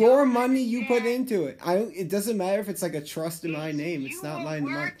was You your don't money you put understand. into it. It doesn't matter if it's like a trust in my name. It's You not were my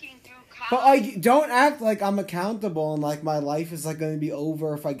money. working through But college. like, don't act like I'm accountable and like my life is like going to be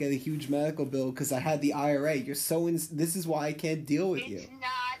over if I get a huge medical bill because I had the IRA. You're so this is why I can't deal with you. It's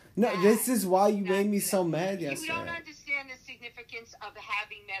not. No, that. this is why you made me That's so it. mad You yesterday. don't understand the significance of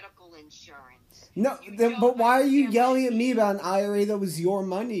having medical insurance. No, You then, don't but why are you understand yelling what at it me about means. an IRA that was your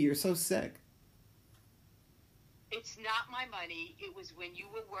money? You're so sick. It's not my money. It was when you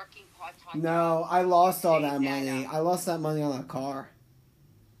were working part-time. No, I lost all that Take that money. out. I lost that money on a car.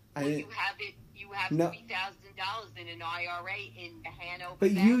 I Well, didn't. you have it. You have No. $3,000 in an IRA in Hanover.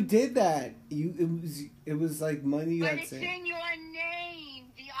 But Bank. you did that. It was like money you But had it's saved. in your name.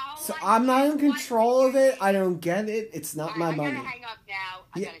 So I'm not in control of it. I don't get it. It's not my I money. gotta hang up now.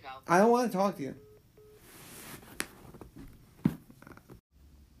 I Yeah. gotta go. I don't want to talk to you.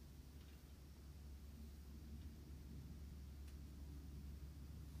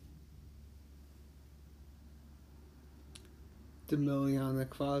 the million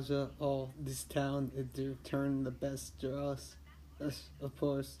quadra, all this town, it do turn the best to us. Yes, of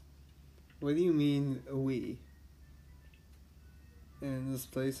course. What do you mean, we? And this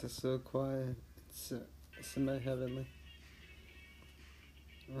place is so quiet. It's semi-heavenly.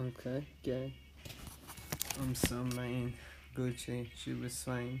 Okay, gay. I'm so mean. Gucci, she was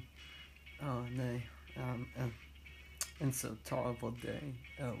fine. Oh, nay. And so terrible day.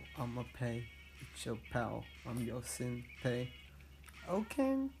 Oh, I'ma pay. It's your pal. I'm your sin pay.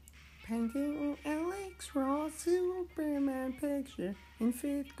 Okay. Painting Alex Ross Superman picture in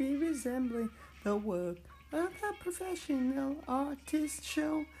 5th grade resembling the work of a professional artist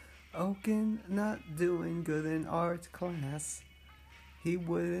show. Oaken not doing good in art class. He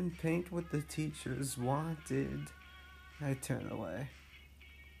wouldn't paint what the teachers wanted. I turned away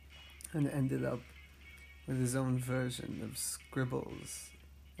and ended up with his own version of scribbles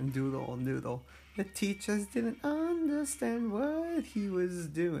and doodle noodle. The teachers didn't understand what he was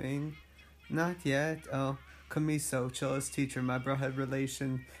doing. Not yet. Oh, Camiso, chillest teacher, my brohead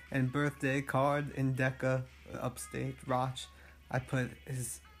relation, and birthday card in Deca, upstate, Roch. I put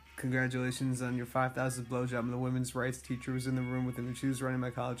his congratulations on your 5,000 blowjob, and the women's rights teacher was in the room with him, and she was writing my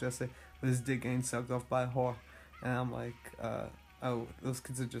college essay with his dick getting sucked off by a whore. And I'm like, oh, those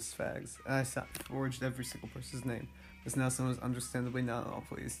kids are just fags. And I forged every single person's name. This Nelson was understandably not all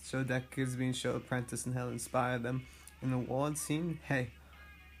pleased. Showed that kids being show apprentice and how to inspire them. In the walled scene, hey,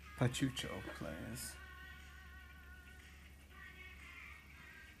 Pachucho plays.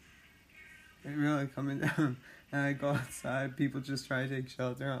 It really coming down. And I go outside, people just try to take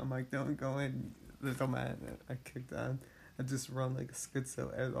shelter. I'm like, don't go in, little man. I kicked on. I just run like a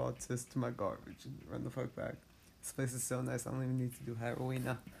schizo ed autist to my garbage and run the fuck back. This place is so nice, I don't even need to do heroin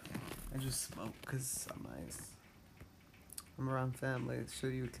now. I just smoke because I'm nice. I'm around family, show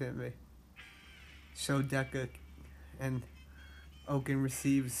you kidding me. Show Deca, and Oaken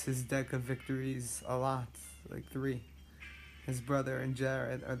receives his Deca victories a lot, like 3. His brother and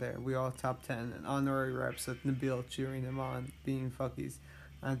Jared are there. We all top 10, and honorary reps with Nabil cheering him on, being fuckies.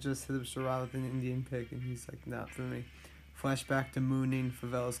 I just hit him Sherrod with an Indian pig, and he's like, not for me. Flashback to mooning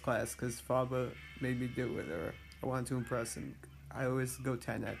Favela's class, because Faba made me do it, or I wanted to impress him. I always go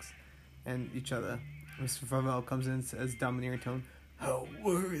 10x, and each other. Mr. Favela comes in and says, domineering tone, how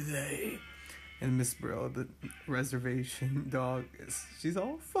were they? And Miss Brill, the reservation dog, she's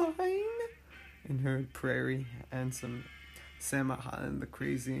all fine. In her prairie, and some Samahan, the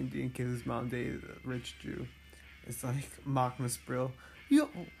crazy Indian kid whose mom dated a rich Jew. It's like, mock Miss Brill, yo,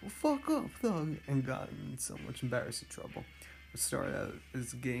 fuck up, thug, and got in so much embarrassing trouble. It started out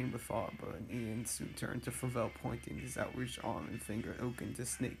as a game with Farber, and Ian soon turned to Favell, pointing his outreached arm and finger at Oaken to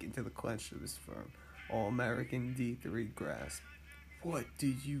snake into the clench of his firm, all-American D3 grasp. What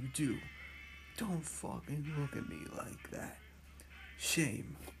did you do? Don't fucking look at me like that.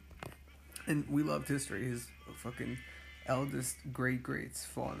 Shame. And we loved history. His fucking eldest great-greats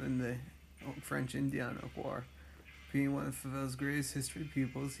fought in the French-Indiana War. Being one of Favell's greatest history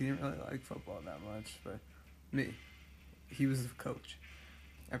pupils, he didn't really like football that much, but me, he was the coach.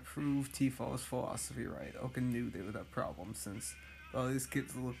 I proved Tifo's philosophy right. Oaken knew they would have problems since all these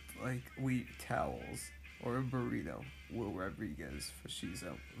kids looked like wheat towels or a burrito. Will Rodriguez for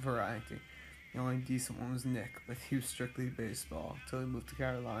Shizo. Variety. The only decent one was Nick, but he was strictly baseball till he moved to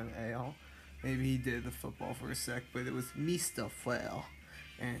Carolina AL. Maybe he did the football for a sec, but it was Mr. Flair.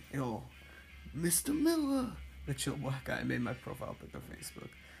 And, Mr. Miller. The chill black guy made my profile pic on Facebook.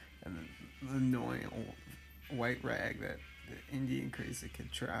 And then the annoying old white rag that the Indian crazy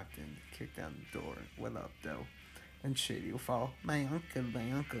kid trapped in kicked down the door. What up, though? And Shady will follow. My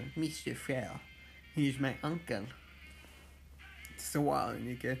uncle, Mr. Flair. He's my uncle. It's a while, and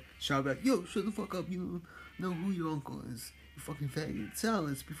you get shout back, yo, shut the fuck up, you know who your uncle is. You fucking faggot.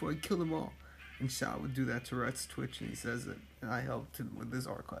 Silence before I kill them all. And Shaw would do that to Rhett's Twitch, and he says it. And I helped him with his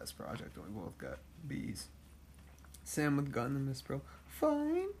art class project, and we both got B's. Sam with gun and Miss Pro.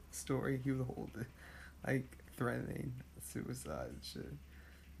 Fine. Story, he would hold it. Like, threatening suicide shit.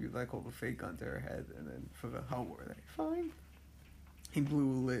 He would, like, hold a fake gun to her head, and then for the, how were they? Fine. He blew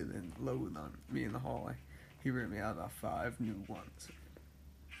a lid and loaded on me in the hallway. He ripped me out about 5 new ones.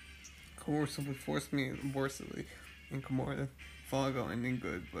 Coercively forced me abortively in Comorta. Fargo ending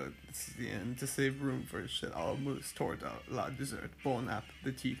good, but this is the end. To save room for shit, I'll move toward la dessert, bon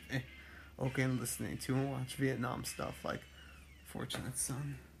appetit. Okay, I'm listening to and watch Vietnam stuff like Fortunate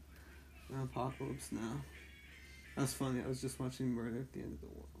Son. Apocalypse Now. That's funny, I was just watching Murder at the End of the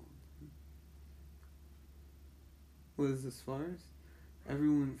World. What is this, Forest?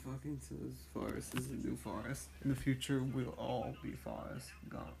 Everyone fucking says Forest is the new Forest. In the future, we'll all be Forest.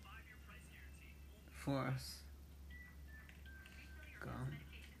 Gone. Forest.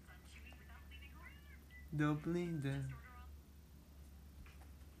 Doubly dead.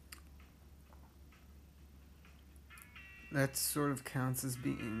 That sort of counts as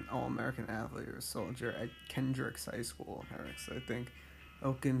being an all-American athlete or soldier at Kendrick's High School, Harris. I think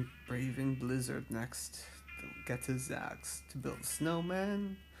Oaken braving blizzard next to get to Zach's to build a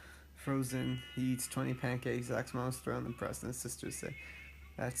snowman. Frozen, he eats 20 pancakes. Zach's mom's thrown impressed, and his sisters say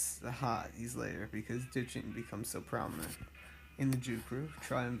that's the hot he's later because ditching becomes so prominent. In the Jew crew,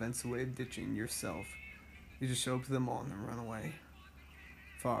 try invents a way of ditching yourself. You just show up to them all and then run away.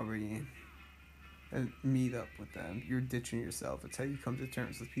 Fabi, and meet up with them. You're ditching yourself. It's how you come to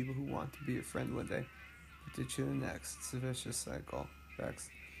terms with people who want to be your friend one day, but ditch you the next. It's a vicious cycle. Vex.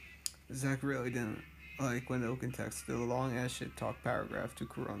 Zach really didn't like when Oaken texted a long ass shit talk paragraph to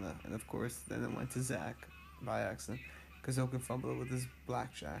Corona, and of course then it went to Zach by accident because Oaken fumbled with his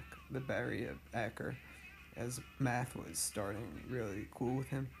blackjack, the Barry Acker, as math was starting really cool with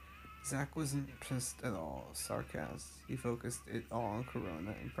him. Zach wasn't just at all sarcastic. He focused it all on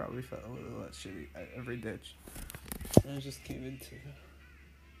Corona and probably felt a little less shitty at every ditch. I just came into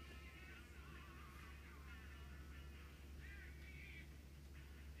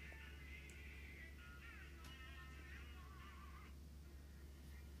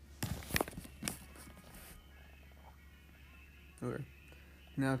okay.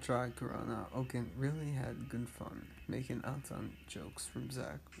 Now tried Corona. Oaken really had good fun making out on jokes from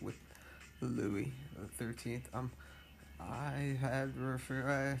Zach with Louis the 13th. I had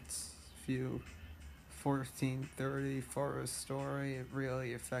referenced few 1430 Forest story. It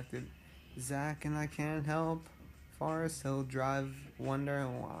really affected Zach, and I can't help Forrest. He'll drive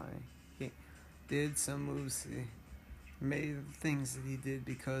wondering why he did some moves. He made things that he did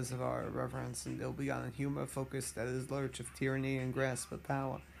because of our reverence, and they'll be on humor focused at his lurch of tyranny and grasp of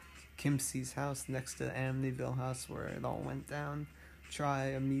power. Kimsey's house next to the Amityville house where it all went down. Try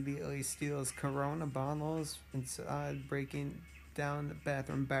immediately steals Corona bottles inside, breaking down the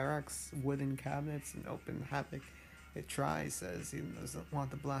bathroom barracks, wooden cabinets, and open havoc. It Try says he doesn't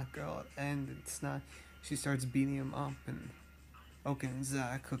want the black girl at the end. It's not. She starts beating him up, and Oaken and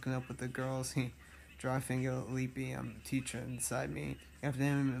Zach hooking up with the girls. He dry finger Leapy, I'm a teacher inside me. After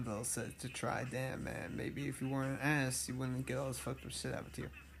Amityville said to Try, damn man, maybe if you weren't an ass, you wouldn't get all this fucked up shit out of you.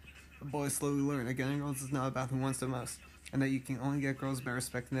 The boys slowly learn that getting girls is not about who wants the most, and that you can only get girls by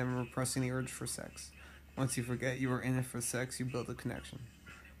respecting them and repressing the urge for sex. Once you forget you were in it for sex, you build a connection.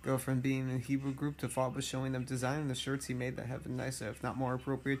 Girlfriend being in a Hebrew group to Father showing them designing the shirts he made that have been nicer, if not more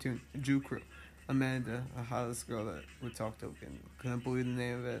appropriate to a Jew crew. Amanda, a hottest girl that would talk to Oaken, couldn't believe the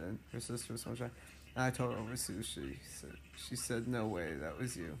name of it, and her sister was so shy. And I told her over sushi. She said, no way, that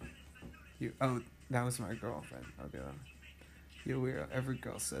was you. Oh, that was my girlfriend. Okay. You're weird. Every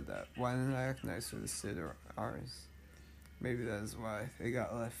girl said that. Why didn't I act nicer to Sid or ours? Maybe that is why they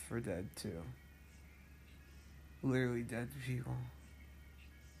got left for dead too. Literally dead people.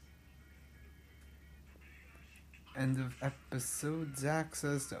 End of episode. Zach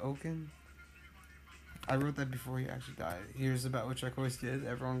says to Oaken, I wrote that before he actually died. Here's about what Checkboys did.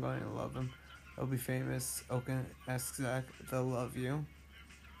 Everyone going to love him. They'll be famous. Oaken asks Zach, they'll love you.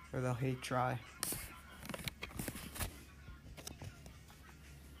 Or they'll hate Try.